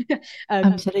bottom.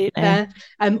 Absolutely. There,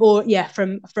 or yeah,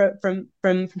 from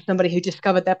somebody who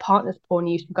discovered their partner's porn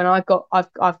use and gone,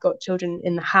 I've got children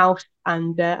in the house,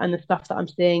 and the stuff that I'm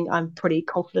seeing, I'm pretty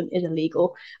confident is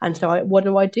illegal, and so what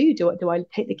do I do? Do I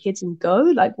take the kids and go?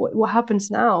 Like, what happens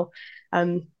now?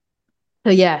 um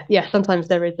so yeah, sometimes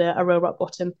there is a real rock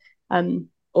bottom.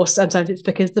 Or sometimes it's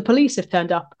because the police have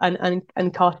turned up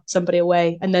and cast somebody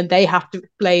away, and then they have to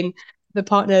explain the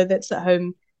partner that's at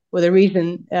home, well, the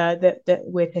reason that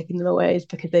we're taking them away is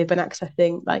because they've been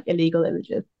accessing like illegal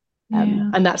images,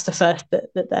 Yeah. and that's the first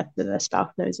that their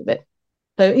spouse knows of it.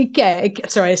 So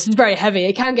sorry, this is very heavy.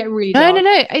 It can get really No, no,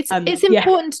 dark. no. It's Yeah.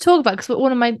 important to talk about because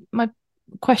one of my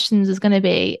questions is going to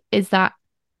be is that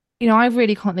I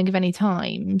really can't think of any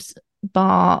times,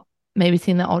 but maybe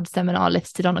seeing the odd seminar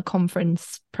listed on a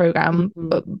conference program, Mm-hmm.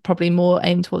 but probably more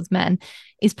aimed towards men,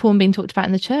 is porn being talked about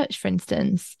in the church, for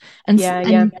instance. And Yeah,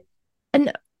 yeah.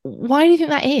 and why do you think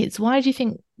that is? Why do you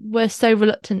think we're so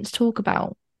reluctant to talk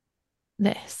about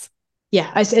this? Yeah,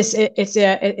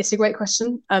 it's a great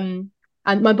question.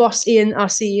 And my boss Ian, our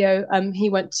CEO, he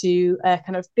went to a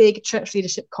kind of big church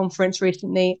leadership conference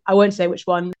recently. I won't say which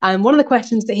one. And one of the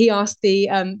questions that he asked the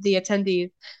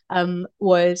attendees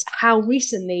was, how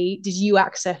recently did you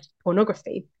access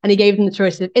pornography? And he gave them the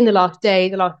choice of in the last day,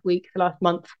 the last week, the last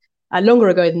month, longer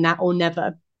ago than that, or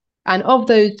never. And of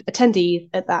those attendees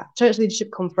at that church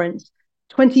leadership conference,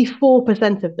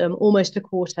 24% of them, almost a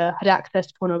quarter, had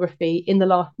accessed pornography in the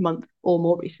last month or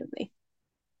more recently.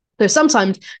 So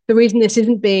sometimes the reason this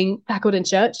isn't being tackled in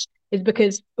church is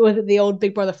because, was it the old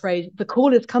Big Brother phrase, the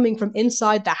call is coming from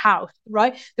inside the house,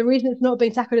 right? The reason it's not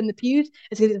being tackled in the pews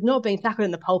is because it's not being tackled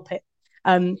in the pulpit.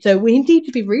 So we need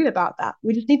to be real about that.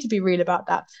 We just need to be real about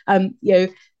that.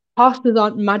 Pastors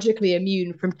aren't magically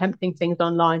immune from tempting things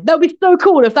online. That would be so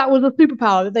cool if that was a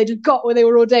superpower that they just got when they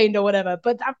were ordained or whatever,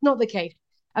 but that's not the case.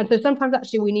 And so sometimes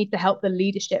actually we need to help the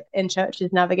leadership in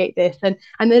churches navigate this, and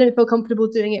they don't feel comfortable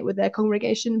doing it with their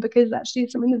congregation because actually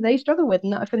it's something that they struggle with,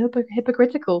 and that's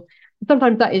hypocritical.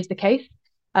 Sometimes that is the case.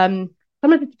 Sometimes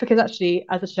it's because actually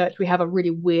as a church we have a really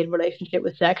weird relationship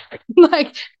with sex.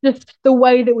 Like, just the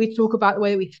way that we talk about, the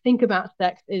way that we think about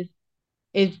sex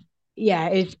is yeah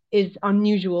is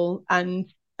unusual,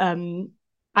 and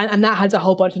that has a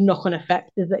whole bunch of knock-on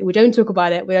effects, is that we don't talk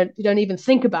about it, we don't even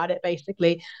think about it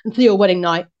basically until your wedding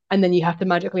night, and then you have to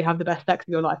magically have the best sex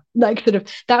of your life. Like, sort of,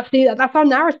 that's our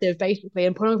narrative basically,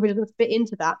 and pornography doesn't fit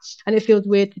into that, and it feels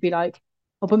weird to be like,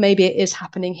 oh, but maybe it is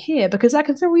happening here, because that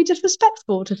can feel really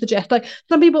disrespectful to suggest, like,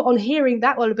 some people on hearing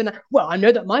that will have been like, well, I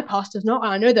know that my pastor's not,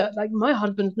 and I know that like my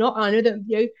husband's not, and I know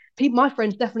that my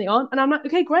friends definitely aren't, and I'm like,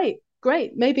 okay, great.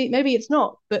 great. Maybe it's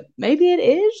not, but maybe it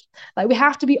is. Like we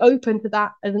have to be open to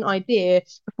that as an idea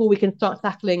before we can start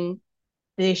tackling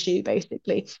the issue.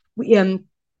 Basically, we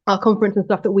our conference and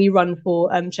stuff that we run for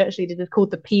church leaders is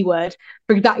called the P word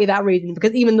for exactly that reason.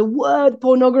 Because even the word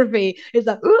pornography is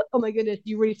like, oh my goodness,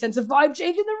 you really sense a vibe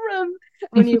change in the room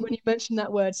when you mention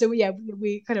that word. So yeah,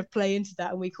 we kind of play into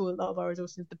that, and we call a lot of our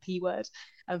resources the P word,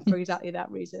 for exactly that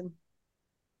reason.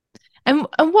 And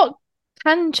what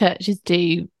can churches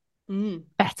do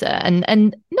better?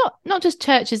 And not just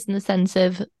churches in the sense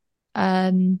of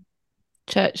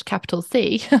church capital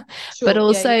C, but Sure, yeah.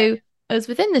 also as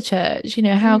within the church,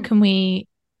 how Mm. can we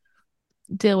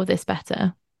deal with this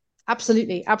better?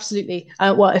 Absolutely, absolutely.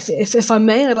 Well, if I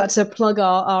may, I'd like to plug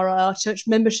our church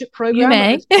membership You program at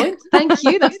may. this point. Thank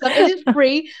you. It is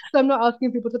free, so I'm not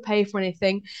asking people to pay for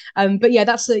anything. But yeah,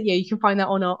 yeah, you can find that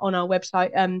on our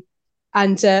website.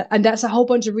 And that's a whole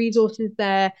bunch of resources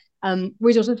there.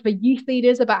 Resources for youth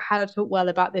leaders about how to talk well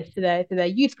about this to their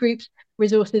youth groups.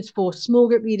 Resources for small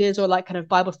group leaders or like kind of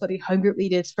Bible study home group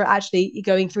leaders for actually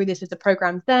going through this as a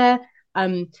program there.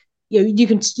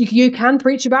 You can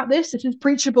preach about this. This is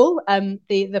preachable.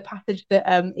 The passage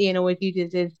that Ian always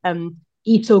uses is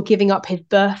Esau giving up his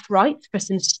birthright for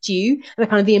some stew, and the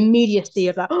kind of the immediacy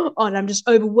of that. Oh, and I'm just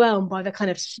overwhelmed by the kind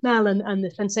of smell and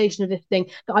the sensation of this thing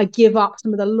that I give up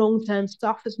some of the long term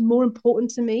stuff that's more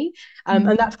important to me.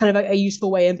 And that's kind of a useful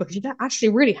way in because you don't actually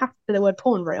really have to say the word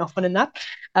porn very often in that.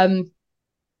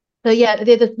 So yeah,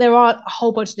 there are a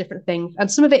whole bunch of different things, and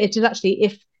some of it is just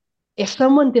actually if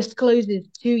someone discloses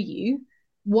to you,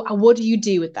 what do you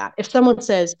do with that? If someone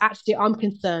says, actually, I'm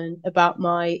concerned about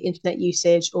my internet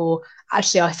usage, or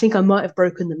actually, I think I might have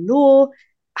broken the law,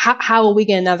 how are we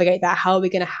going to navigate that? How are we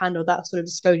going to handle that sort of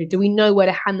disclosure? Do we know where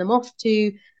to hand them off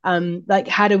to? Like,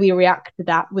 how do we react to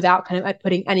that without kind of like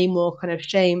putting any more kind of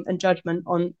shame and judgment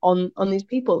on these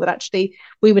people? That actually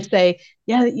we would say,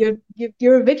 yeah,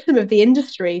 you're a victim of the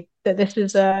industry. That this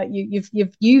is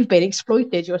you've been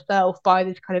exploited yourself by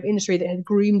this kind of industry that has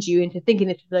groomed you into thinking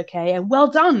this is okay. And well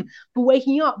done for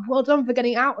waking up. Well done for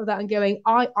getting out of that and going,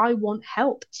 I want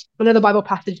help. Another Bible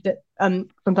passage that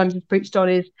sometimes is preached on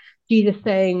is Jesus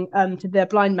saying to the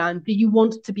blind man, "Do you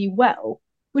want to be well?"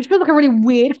 Which feels like a really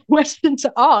weird question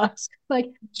to ask. Like,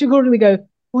 should we go,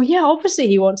 well, yeah, obviously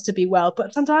he wants to be well,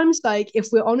 but sometimes, like, if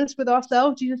we're honest with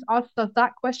ourselves, Jesus asks us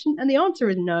that question, and the answer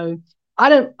is no. I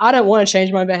don't want to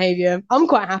change my behavior. I'm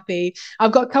quite happy.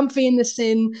 I've got comfy in the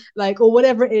sin, like, or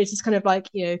whatever it is. It's kind of like,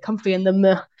 comfy in the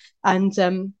meh.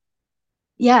 And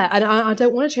yeah, and I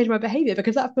don't want to change my behavior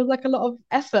because that feels like a lot of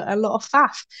effort, a lot of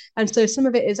faff. And so some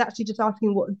of it is actually just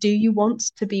asking, what do you want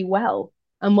to be well?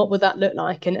 And what would that look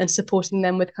like? And supporting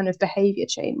them with kind of behavior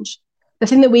change. The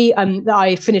thing that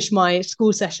I finish my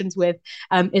school sessions with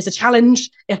is a challenge.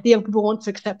 If the young people want to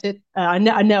accept it, I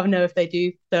never know if they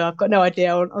do. So I've got no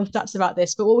idea on stats about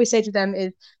this. But what we say to them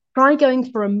is try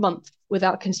going for a month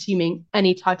without consuming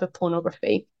any type of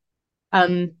pornography.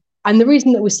 Um, and the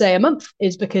reason that we say a month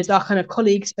is because our kind of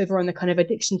colleagues over on the kind of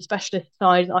addiction specialist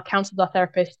side, our counselors, our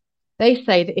therapists, they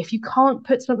say that if you can't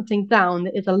put something down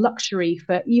that is a luxury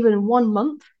for even 1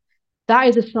 month, that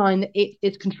is a sign that it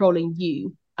is controlling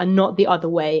you and not the other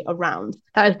way around.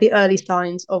 That is the early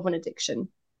signs of an addiction.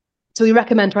 So we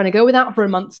recommend trying to go without for a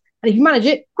month. And if you manage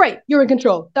it, great, you're in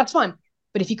control. That's fine.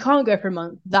 But if you can't go for a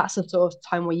month, that's the sort of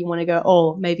time where you want to go,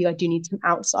 oh, maybe I do need some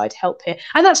outside help here.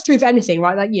 And that's true for anything,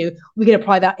 right? Like we can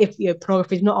apply that if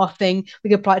pornography is not our thing. We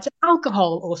can apply it to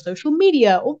alcohol or social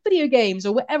media or video games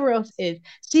or whatever else it is.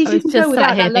 See I if you was can go just sat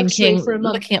without here that luxury thinking, for a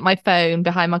month. looking at my phone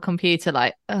behind my computer,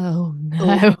 like, oh Oh,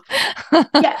 no.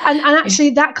 yeah, and actually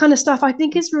that kind of stuff I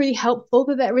think is really helpful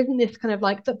that there isn't this kind of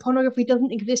like that pornography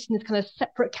doesn't exist in this kind of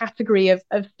separate category of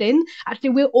sin.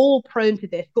 Actually, we're all prone to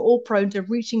this. We're all prone to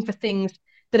reaching for things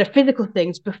that are physical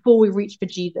things before we reach for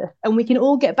Jesus, and we can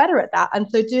all get better at that. And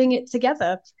so doing it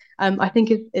together, I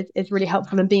think is really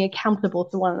helpful, and being accountable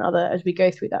to one another as we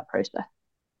go through that process.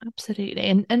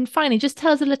 Absolutely. And finally, just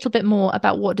tell us a little bit more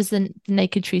about what does the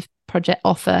Naked Truth Project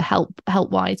offer help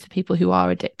wise for people who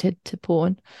are addicted to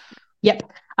porn? Yep.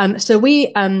 So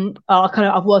we are kind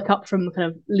of I've worked up from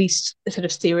kind of least sort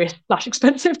of serious slash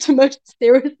expensive to most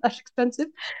serious slash expensive.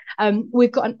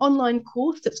 We've got an online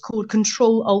course that's called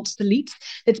Control Alt Delete.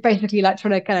 It's basically like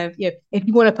trying to kind of if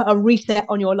you want to put a reset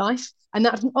on your life, and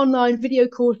that's an online video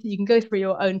course that you can go through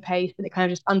your own pace, and it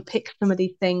kind of just unpicks some of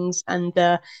these things and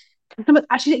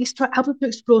actually help us to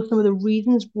explore some of the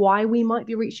reasons why we might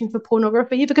be reaching for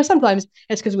pornography, because sometimes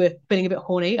it's because we're feeling a bit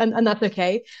horny, and that's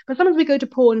okay, but sometimes we go to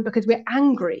porn because we're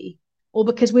angry or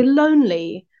because we're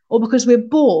lonely or because we're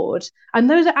bored, and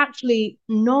those are actually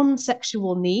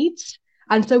non-sexual needs,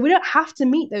 And so we don't have to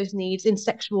meet those needs in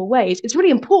sexual ways. It's really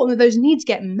important that those needs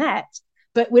get met,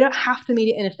 but we don't have to meet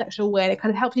it in a sexual way. And it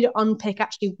kind of helps you to unpick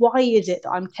actually, why is it that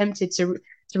I'm tempted to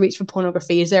reach for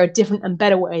pornography? Is there a different and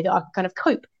better way that I can kind of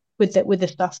cope with the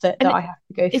stuff that I have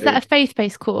to go through? Is that a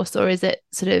faith-based course, or is it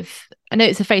sort of, I know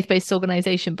it's a faith-based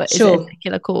organisation, but Sure. Is it a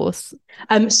secular course?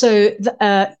 So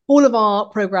all of our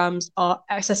programs are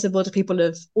accessible to people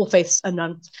of all faiths and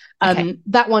none.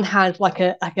 That one has like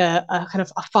a kind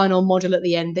of a final module at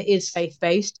the end that is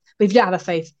faith-based. But if you don't have a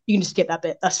faith, you can just skip that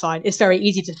bit. That's fine. It's very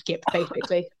easy to skip,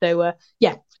 basically. So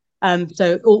yeah.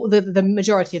 So all the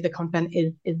majority of the content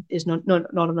is not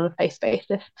on a faith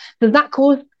basis. So that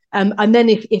course. And then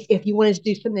if you wanted to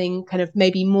do something kind of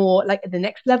maybe more like at the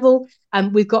next level,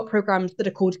 we've got programs that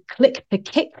are called Click to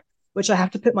Kick, which I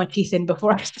have to put my teeth in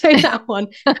before I say that one.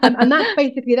 And that's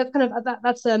basically, that's kind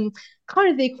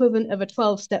of the equivalent of a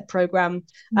 12-step program,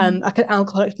 like an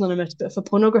Alcoholics Anonymous, but for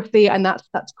pornography. And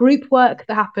that's group work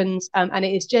that happens, and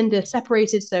it is gender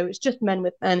separated. So it's just men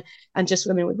with men and just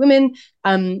women with women.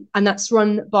 And that's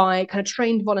run by kind of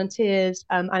trained volunteers.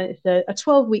 And it's a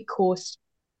 12-week course.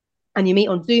 And you meet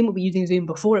on Zoom. We'll be using Zoom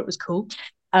before it was cool.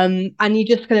 And you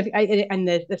just kind of, and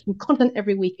there's some content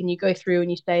every week, and you go through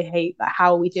and you say, hey,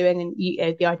 how are we doing? And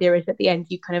the idea is at the end,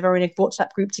 you kind of are in a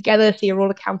WhatsApp group together, so you're all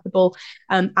accountable.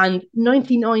 And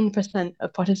 99%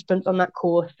 of participants on that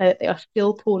course say that they are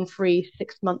still porn free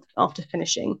 6 months after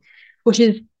finishing, which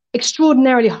is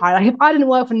extraordinarily high. Like, if I didn't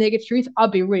work for Naked Truth, I'd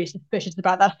be really suspicious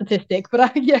about that statistic.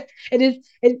 But yeah,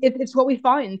 it's what we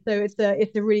find. So it's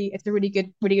a really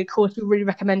good course. We really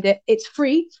recommend it. It's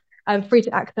free, free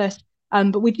to access.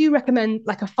 But we do recommend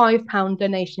like a £5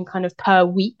 donation kind of per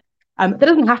week. That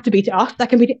doesn't have to be to us. That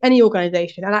can be to any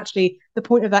organisation. And actually, the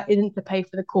point of that isn't to pay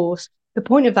for the course. The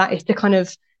point of that is to kind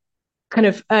of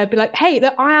be like, hey,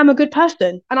 look, I am a good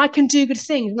person and I can do good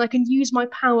things and I can use my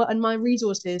power and my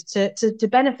resources to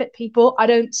benefit people. I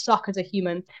don't suck as a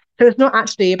human. So it's not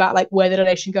actually about like where the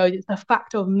donation goes. It's the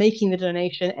fact of making the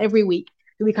donation every week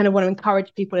that we kind of want to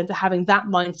encourage people into having that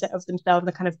mindset of themselves and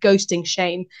the kind of ghosting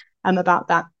shame about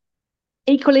that.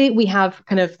 Equally, we have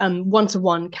kind of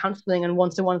one-to-one counselling and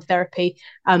one-to-one therapy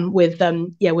with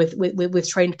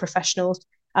trained professionals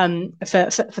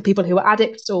for people who are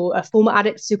addicts or former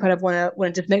addicts who kind of want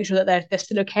to just make sure that they're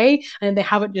still okay and they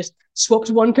haven't just swapped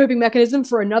one coping mechanism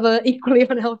for another equally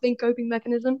unhealthy coping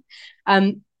mechanism.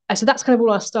 So that's kind of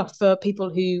all our stuff for people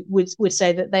who would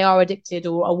say that they are addicted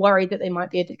or are worried that they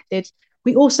might be addicted.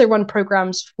 We also run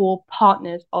programs for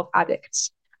partners of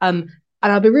addicts.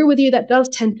 And I'll be real with you, that does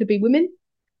tend to be women.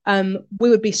 We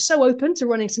would be so open to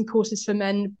running some courses for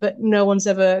men, but no one's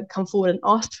ever come forward and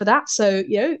asked for that. So,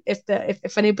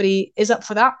 if anybody is up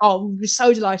for that, I'll be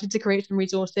so delighted to create some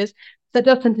resources. That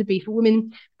does tend to be for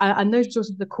women. And those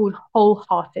resources are called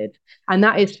Wholehearted. And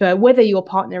that is for whether your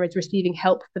partner is receiving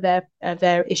help for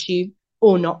their issue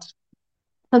or not.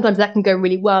 Sometimes that can go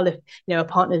really well if a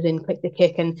partner's in Click to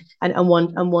Kick and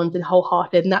one's in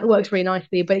Wholehearted, and that works really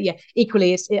nicely. But yeah,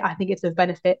 equally, I think it's of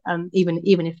benefit, even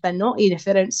if they're not, even if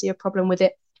they don't see a problem with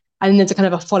it. And then there's a kind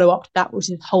of a follow up to that,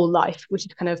 which is Whole Life, which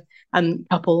is kind of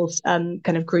couples kind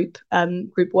of group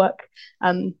work.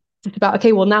 Just about,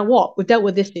 okay, well, now what? We've dealt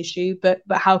with this issue, but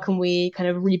how can we kind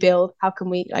of rebuild? How can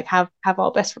we like have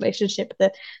our best relationship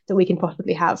that we can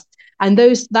possibly have? And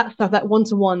that stuff, that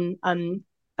one-to-one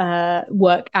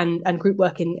work and group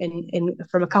work in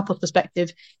from a couple's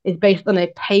perspective is based on a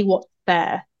pay what's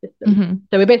fair system. Mm-hmm.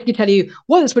 So we basically tell you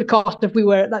what this would cost if we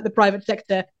were like the private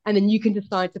sector, and then you can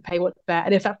decide to pay what's fair.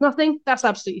 And if that's nothing, that's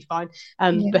absolutely fine.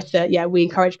 But we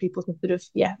encourage people to sort of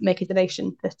make a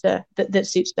donation that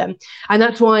suits them, and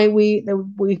that's why we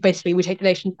take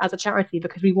donations as a charity,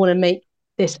 because we want to make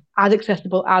this as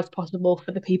accessible as possible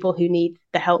for the people who need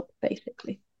the help,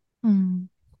 basically.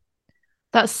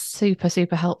 That's super,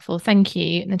 super helpful. Thank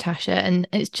you, Natasha. And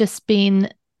it's just been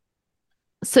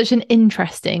such an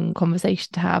interesting conversation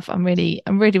to have. I'm really,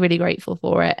 really grateful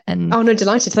for it. And oh no,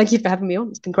 delighted. Thank you for having me on.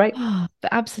 It's been great.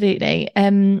 But absolutely.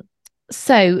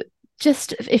 So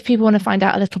just if people want to find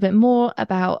out a little bit more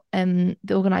about the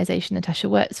organisation Natasha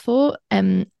works for,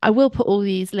 I will put all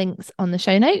these links on the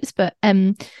show notes, but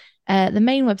the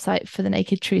main website for the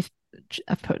Naked Truth,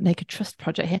 I've put Naked Trust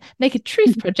Project here. Naked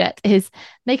Truth Project is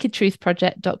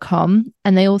nakedtruthproject.com,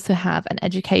 and they also have an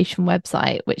education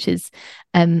website which is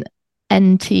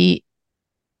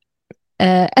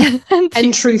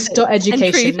and truth.education.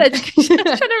 And truth education. I'm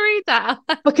trying to read that.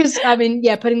 Because I mean,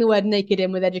 yeah, putting the word naked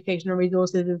in with educational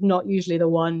resources is not usually the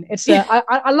one. It's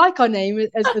I like our name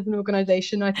as an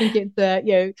organization. I think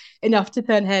it's enough to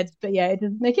turn heads, but yeah, it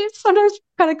does make it sometimes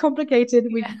kind of complicated.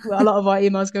 A lot of our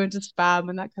emails go into spam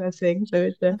and that kind of thing.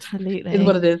 So absolutely it's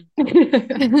what it is.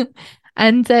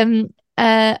 And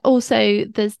also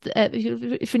there's if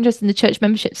you're interested in the church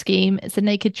membership scheme, it's a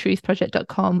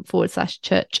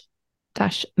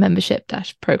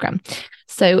nakedtruthproject.com/church-membership-program.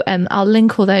 So I'll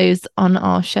link all those on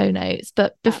our show notes.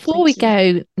 But before we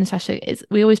go, Natasha,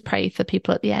 we always pray for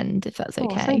people at the end, if that's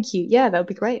okay. Thank you. Yeah, that would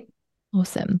be great.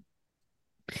 Awesome.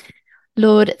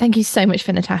 Lord, thank you so much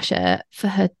for Natasha, for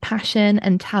her passion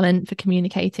and talent for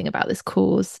communicating about this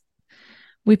cause.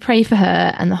 We pray for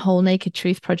her and the whole Naked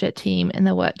Truth Project team in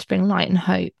their work to bring light and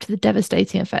hope to the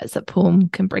devastating effects that porn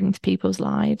can bring to people's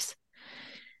lives.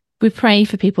 We pray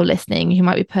for people listening who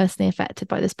might be personally affected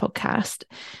by this podcast.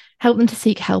 Help them to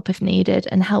seek help if needed,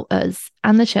 and help us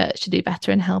and the church to do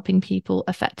better in helping people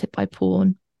affected by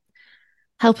porn.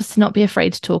 Help us to not be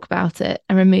afraid to talk about it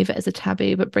and remove it as a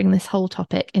taboo, but bring this whole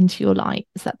topic into your light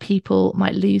so that people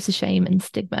might lose the shame and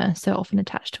stigma so often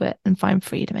attached to it and find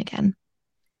freedom again.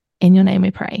 In your name we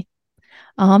pray.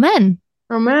 Amen.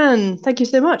 Amen. Thank you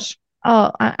so much.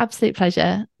 Oh, absolute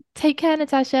pleasure. Take care,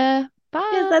 Natasha. Bye.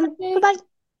 Cheers then.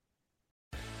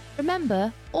 Bye-bye.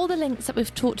 Remember, all the links that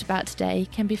we've talked about today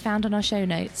can be found on our show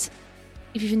notes.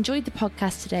 If you've enjoyed the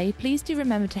podcast today, please do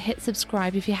remember to hit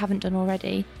subscribe if you haven't done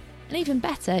already. And even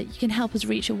better, you can help us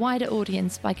reach a wider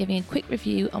audience by giving a quick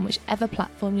review on whichever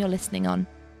platform you're listening on.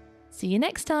 See you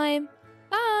next time.